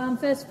probably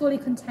first fully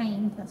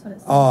contained. That's what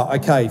it's. Oh,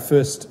 okay.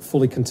 First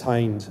fully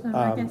contained.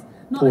 I guess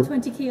not a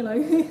 20 kilo.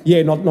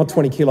 Yeah, not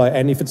 20 kilo.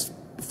 And if it's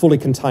fully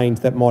contained,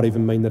 that might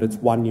even mean that it's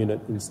one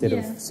unit instead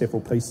of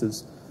several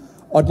pieces.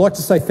 I'd like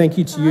to say thank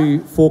you to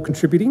you for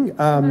contributing.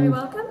 Very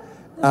welcome.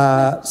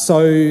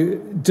 So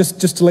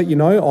just to let you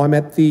know, I'm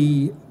at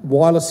the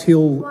Wireless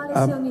Hill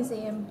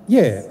Museum.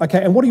 Yeah.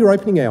 Okay. And what are your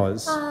opening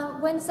hours?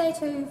 Wednesday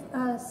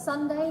to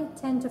Sunday,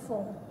 10 to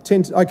 4.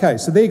 Okay,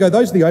 so there you go.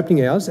 Those are the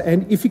opening hours.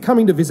 And if you're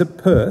coming to visit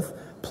Perth,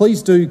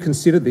 please do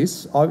consider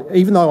this.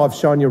 Even though I've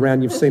shown you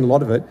around, you've seen a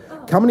lot of it.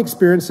 Come and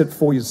experience it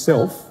for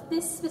yourself.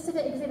 This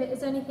specific exhibit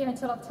is only here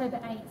until October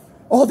 8th.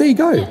 Oh, there you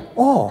go. Yeah.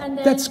 Oh, and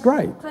then that's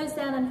great. Close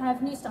down and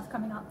have new stuff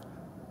coming up.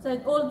 So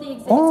all of the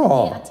exhibits in here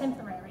are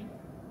temporary.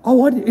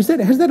 Oh, has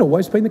that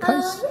always been the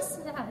case? Yes,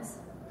 it has.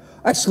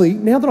 Actually,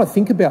 now that I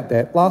think about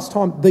that, last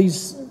time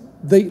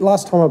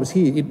I was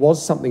here, it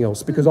was something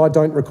else because I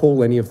don't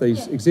recall any of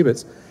these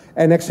exhibits.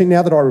 And actually,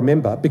 now that I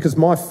remember, because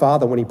my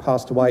father, when he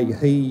passed away,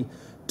 I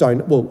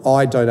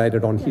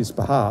donated on his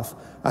behalf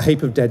a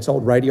heap of Dad's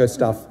old radio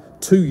stuff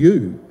to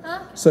you.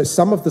 So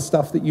some of the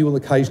stuff that you will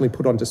occasionally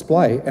put on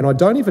display, and I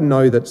don't even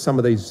know that some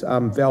of these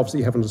valves that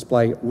you have on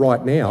display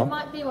right now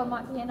might be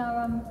in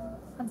our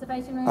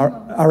conservation room.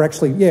 Are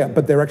actually,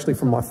 but they're actually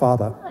from my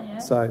father. Oh, yeah.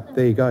 So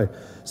there you go.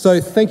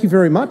 So thank you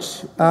very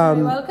much.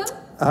 You're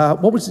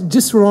welcome.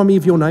 Just remind me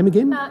of your name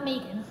again?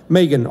 Megan.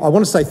 Megan, I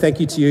want to say thank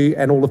you to you,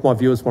 and all of my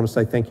viewers want to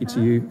say thank you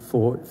to you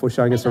for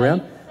showing us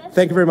around.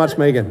 Thank you very much,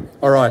 Megan.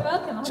 All right. You're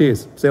welcome.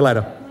 Cheers. See you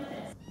later.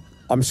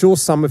 I'm sure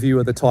some of you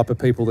are the type of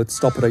people that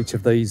stop at each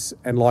of these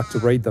and like to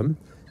read them.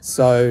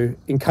 So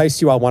in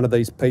case you are one of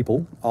these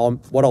people,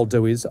 what I'll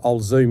do is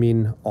I'll zoom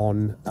in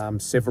on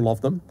several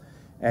of them.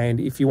 And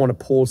if you want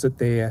to pause it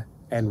there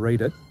and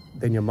read it,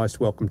 then you're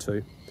most welcome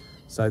to.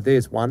 So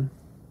there's one.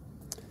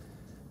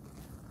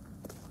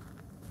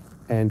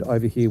 And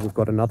over here we've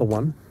got another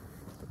one.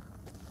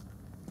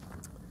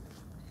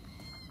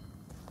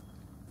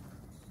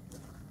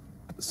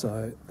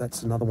 So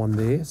that's another one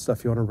there. So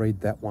if you want to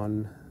read that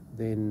one,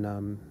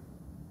 then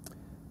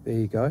there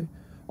you go.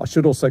 I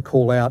should also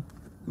call out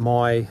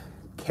my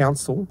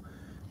council,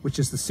 which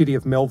is the City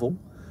of Melville.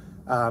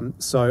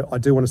 So I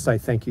do want to say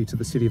thank you to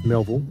the City of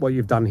Melville. What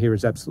you've done here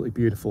is absolutely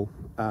beautiful.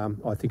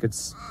 I think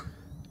it's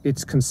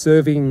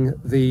conserving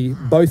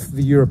both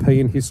the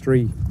European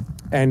history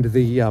and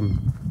the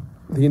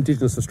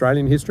Indigenous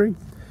Australian history,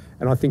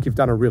 and I think you've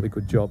done a really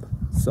good job.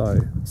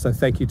 So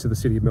thank you to the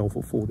City of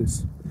Melville for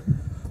this.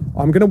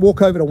 I'm going to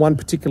walk over to one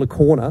particular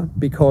corner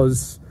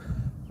because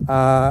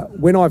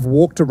when I've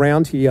walked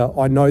around here,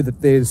 I know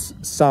that there's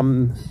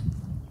some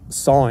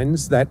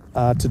signs that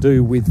are to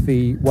do with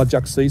the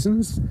Whadjuk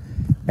seasons,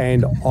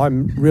 and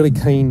I'm really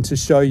keen to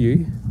show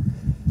you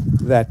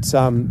that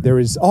there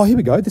is... Oh, here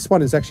we go. This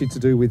one is actually to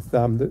do with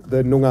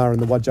the Noongar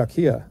and the Whadjuk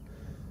here.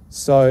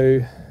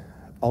 So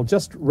I'll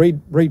just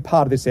read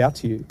part of this out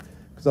to you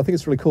because I think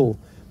it's really cool.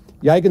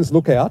 Yagan's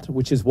Lookout,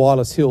 which is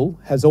Wireless Hill,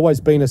 has always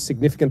been a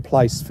significant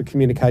place for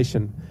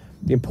communication.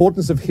 The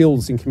importance of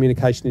hills in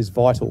communication is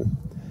vital.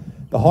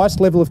 The highest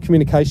level of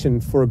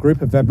communication for a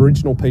group of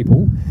Aboriginal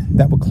people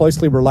that were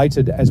closely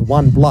related as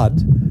one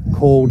blood,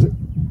 called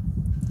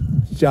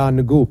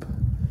Jarnagup.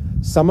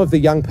 Some of the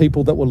young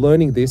people that were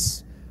learning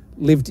this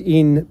lived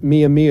in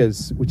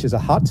Miamias, which is a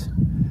hut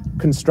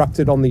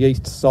constructed on the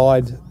east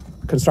side.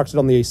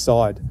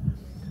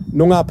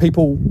 Noongar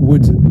people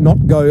would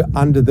not go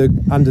under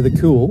the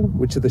cool,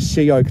 which are the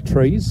she oak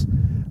trees,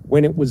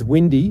 when it was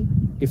windy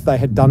if they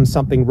had done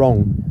something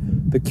wrong.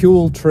 The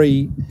cool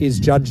tree is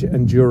judge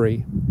and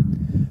jury.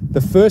 The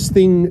first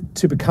thing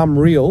to become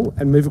real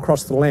and move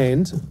across the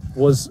land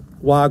was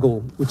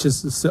waggle, which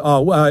is,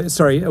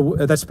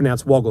 that's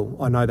pronounced woggle.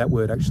 I know that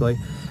word actually.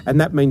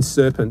 And that means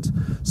serpent.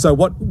 So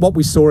what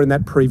we saw in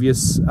that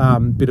previous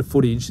bit of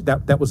footage,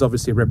 that was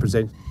obviously a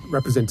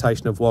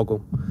representation of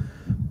woggle.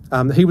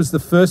 He was the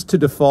first to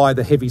defy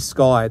the heavy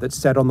sky that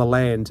sat on the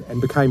land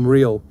and became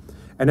real.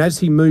 And as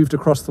he moved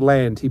across the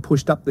land, he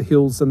pushed up the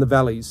hills and the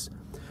valleys.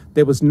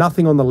 There was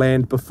nothing on the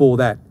land before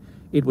that.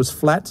 It was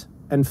flat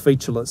and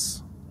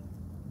featureless.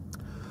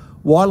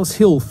 Wireless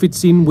Hill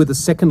fits in with a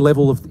second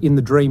level in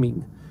the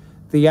dreaming.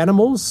 The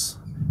animals,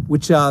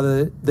 which are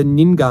the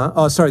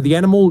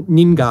animal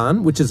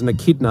Ningan, which is an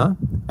echidna,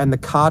 and the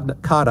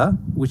Kada,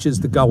 which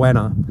is the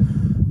goanna.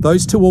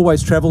 Those two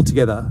always travel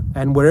together,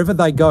 and wherever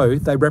they go,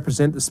 they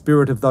represent the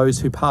spirit of those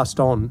who passed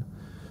on.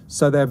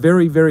 So they're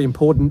very, very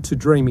important to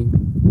dreaming.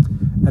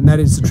 And that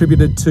is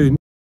attributed to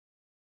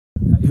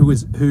who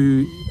is a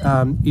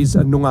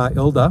Noongar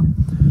elder.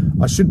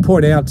 I should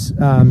point out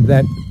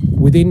that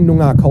within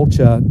Noongar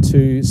culture,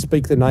 to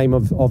speak the name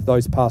of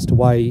those passed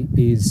away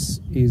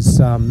is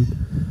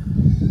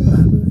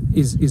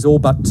all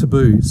but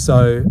taboo.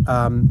 So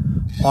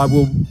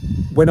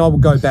when I will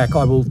go back,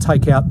 I will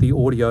take out the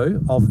audio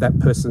of that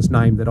person's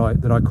name that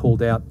I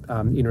called out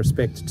in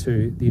respect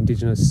to the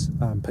Indigenous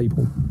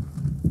people.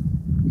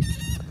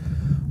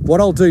 What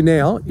I'll do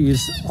now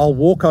is I'll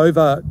walk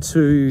over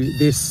to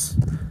this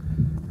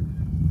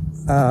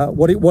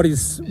what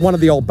is one of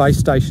the old base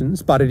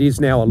stations, but it is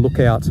now a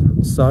lookout.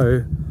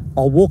 So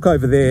I'll walk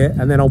over there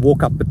and then I'll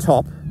walk up the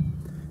top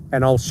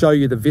and I'll show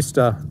you the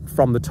vista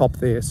from the top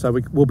there. So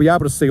we'll be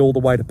able to see all the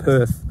way to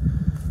Perth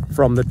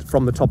from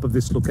the top of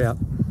this lookout.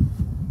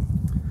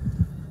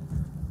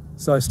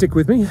 So stick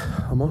with me.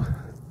 I'm on.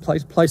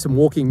 Play some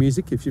walking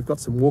music if you've got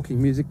some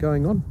walking music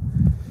going on.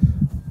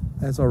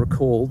 As I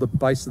recall, the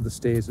base of the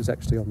stairs is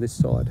actually on this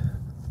side.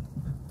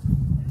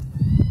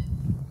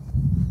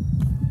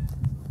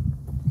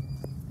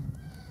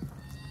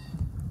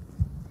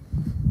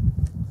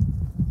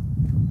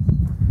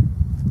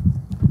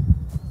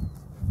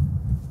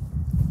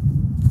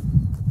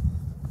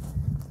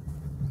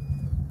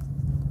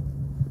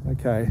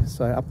 Okay,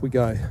 so up we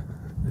go.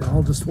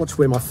 I'll just watch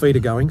where my feet are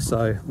going,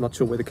 so I'm not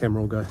sure where the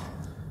camera will go.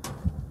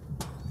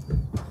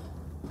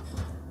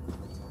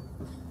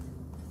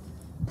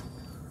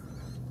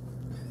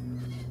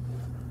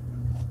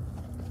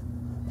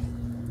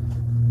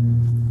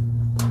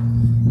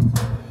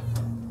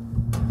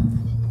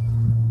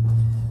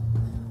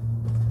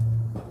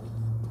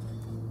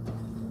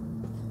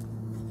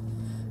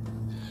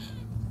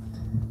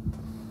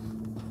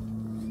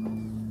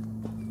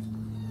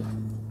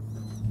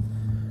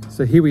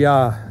 So here we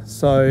are.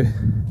 So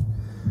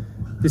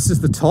this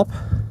is the top.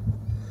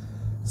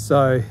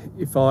 So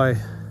if I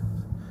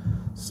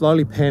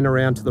slowly pan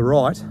around to the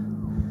right,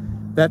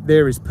 that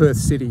there is Perth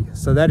City.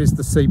 So that is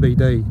the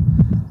CBD.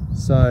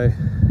 So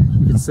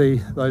you can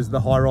see those are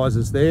the high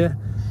rises there.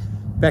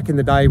 Back in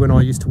the day when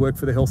I used to work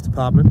for the health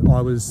department,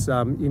 I was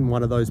in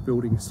one of those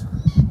buildings.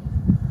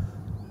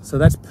 So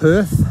that's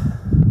Perth.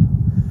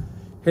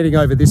 Heading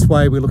over this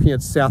way, we're looking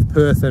at South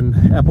Perth and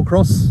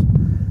Applecross,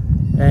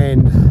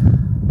 and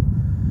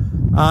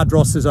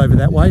Ardross is over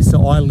that way,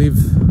 so I live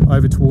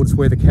over towards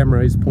where the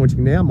camera is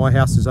pointing now. My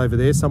house is over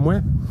there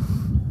somewhere.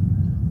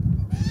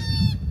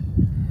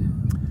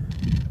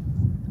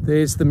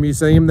 There's the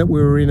museum that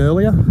we were in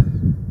earlier.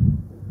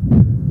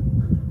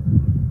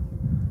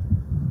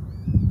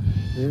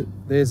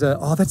 There's a,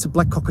 oh, that's a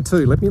black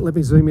cockatoo. Let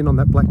me zoom in on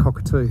that black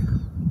cockatoo.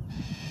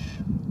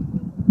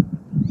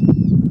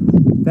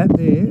 That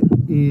there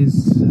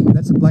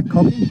that's a black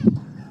cocky.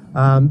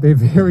 They're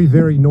very,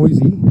 very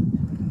noisy.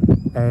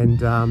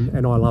 And I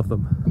love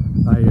them.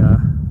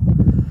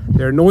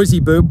 They're a noisy,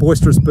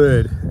 boisterous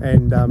bird,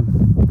 and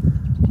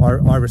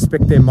I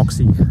respect their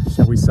moxie,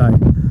 shall we say.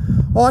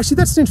 Oh, actually,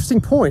 that's an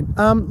interesting point.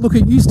 Look,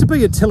 it used to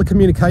be a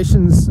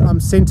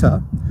telecommunications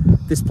centre,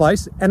 this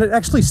place, and it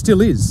actually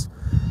still is.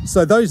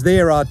 So those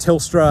there are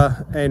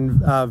Telstra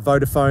and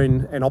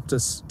Vodafone and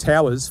Optus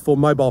towers for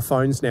mobile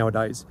phones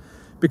nowadays,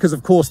 because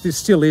of course this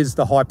still is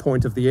the high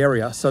point of the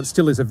area, so it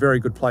still is a very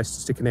good place to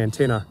stick an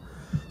antenna.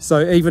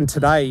 So even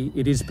today,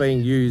 it is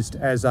being used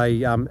as a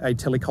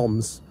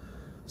telecoms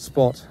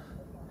spot.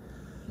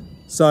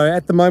 So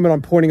at the moment,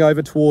 I'm pointing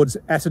over towards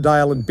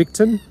Atterdale and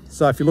Bicton.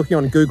 So if you're looking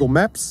on Google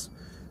Maps,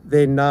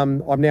 then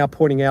I'm now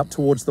pointing out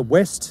towards the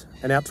west,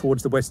 and out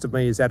towards the west of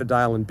me is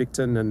Atterdale and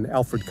Bicton and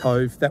Alfred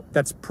Cove.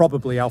 That's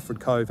probably Alfred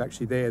Cove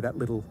actually there, that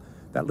little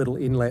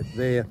inlet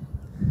there.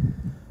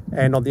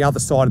 And on the other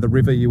side of the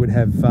river, you would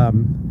have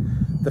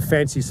the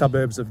fancy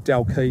suburbs of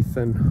Dalkeith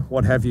and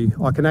what have you.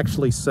 I can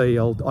actually see,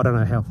 I don't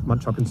know how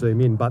much I can zoom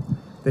in, but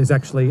there's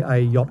actually a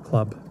yacht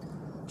club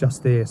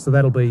just there. So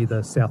that'll be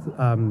the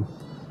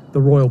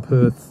the Royal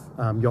Perth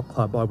Yacht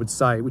Club, I would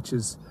say, which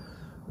is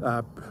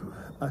a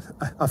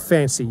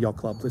fancy yacht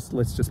club.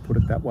 Let's just put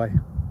it that way.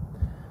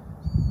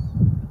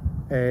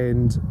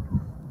 And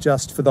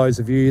just for those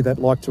of you that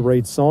like to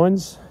read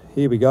signs,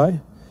 here we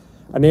go.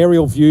 An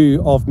aerial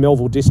view of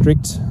Melville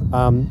District,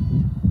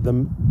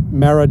 the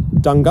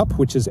Marradungup,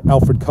 which is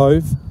Alfred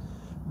Cove,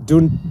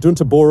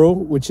 Duntaboro,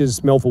 which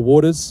is Melville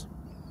Waters,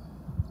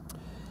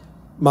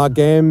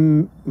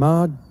 Margamangup,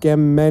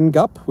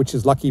 which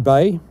is Lucky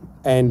Bay,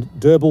 and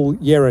Derbyl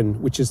Yerrin,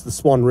 which is the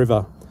Swan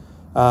River.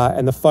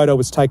 And the photo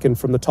was taken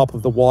from the top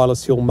of the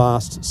Wireless Hill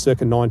mast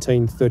circa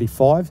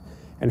 1935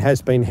 and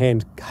has been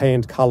hand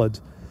coloured.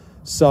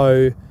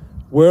 So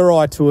were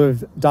I to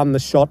have done the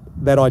shot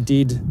that I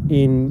did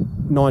in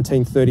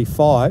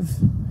 1935,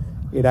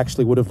 it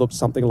actually would have looked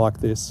something like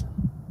this.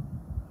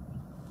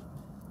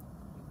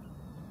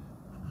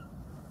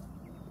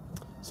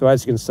 So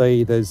as you can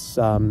see, there's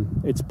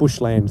it's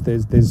bushland.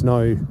 There's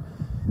no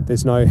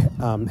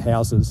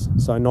houses.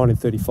 So in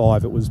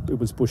 1935, it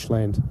was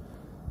bushland.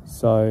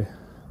 So,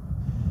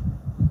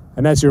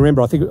 and as you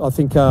remember, I think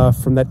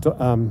from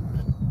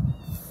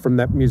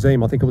that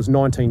museum, I think it was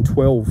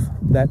 1912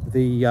 that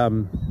the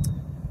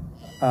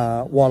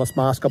wireless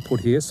mast got put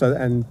here. So,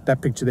 and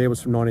that picture there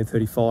was from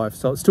 1935.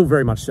 So it's still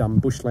very much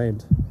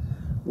bushland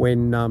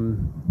when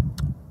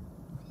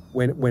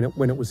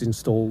it was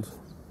installed.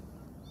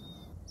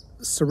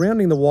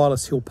 Surrounding the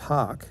Wireless Hill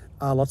Park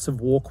are lots of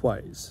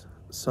walkways.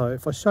 So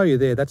if I show you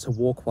there, that's a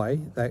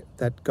walkway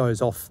that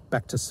goes off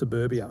back to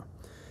suburbia.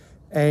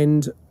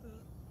 And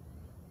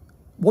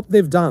what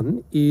they've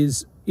done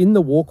is in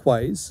the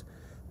walkways,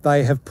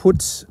 they have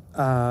put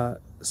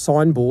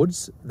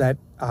signboards that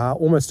are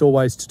almost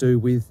always to do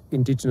with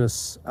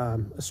Indigenous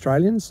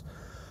Australians.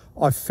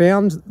 I've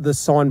found the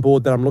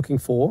signboard that I'm looking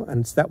for,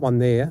 and it's that one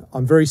there.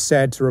 I'm very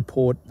sad to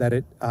report that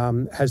it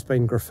has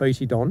been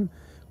graffitied on,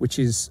 which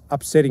is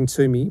upsetting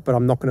to me, but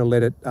I'm not going to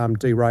let it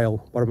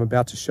derail what I'm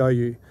about to show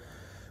you.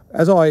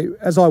 As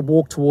I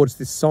walk towards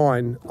this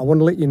sign, I want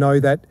to let you know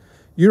that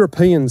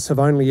Europeans have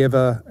only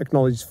ever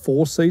acknowledged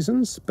 4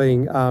 seasons,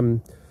 being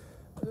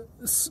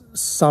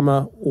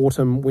summer,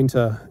 autumn,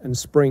 winter and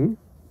spring.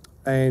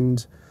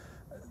 And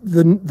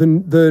the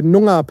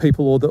Noongar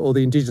people, or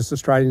the Indigenous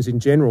Australians in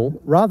general,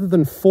 rather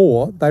than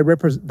 4,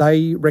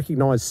 they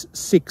recognise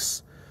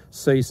 6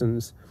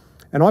 seasons.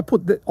 And I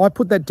put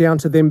that down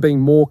to them being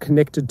more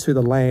connected to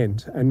the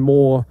land and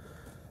more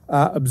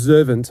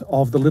observant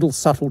of the little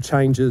subtle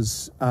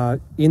changes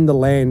in the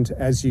land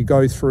as you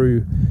go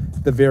through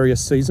the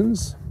various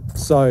seasons.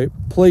 So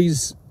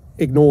please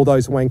ignore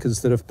those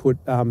wankers that have put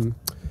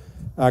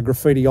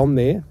graffiti on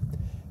there.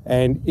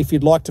 And if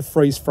you'd like to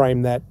freeze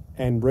frame that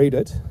and read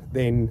it,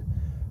 then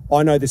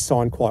I know this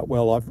sign quite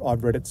well.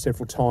 I've read it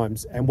several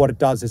times, and what it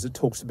does is it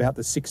talks about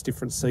the 6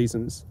 different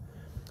seasons.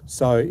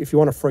 So if you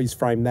want to freeze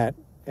frame that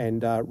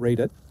and read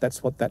it,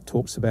 that's what that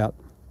talks about.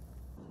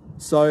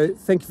 So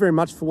thank you very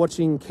much for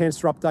watching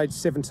Cancer Update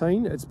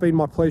 17. It's been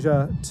my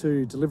pleasure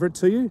to deliver it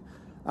to you.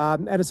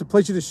 And it's a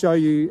pleasure to show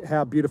you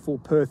how beautiful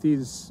Perth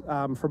is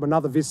from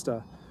another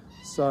vista.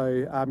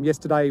 So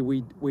yesterday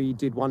we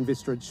did one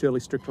vista at Shirley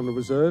Strickland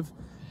Reserve,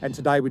 and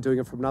today we're doing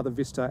it from another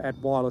vista at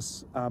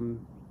Wireless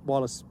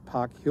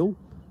Hill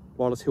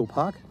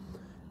Park.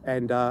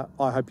 And I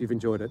hope you've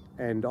enjoyed it.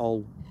 And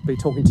I'll be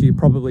talking to you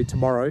probably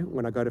tomorrow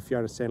when I go to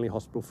Fiona Stanley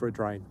Hospital for a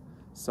drain.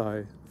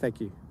 So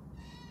thank you.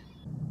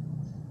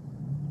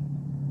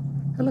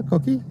 Hello,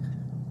 Cocky.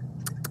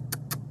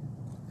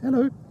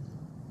 Hello.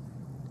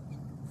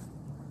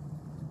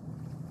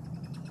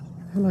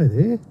 Hello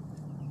there.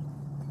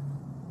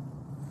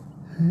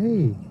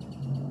 Hey.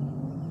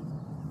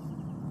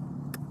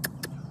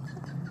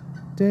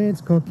 Dance,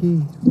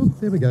 Cocky. Oop,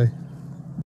 there we go.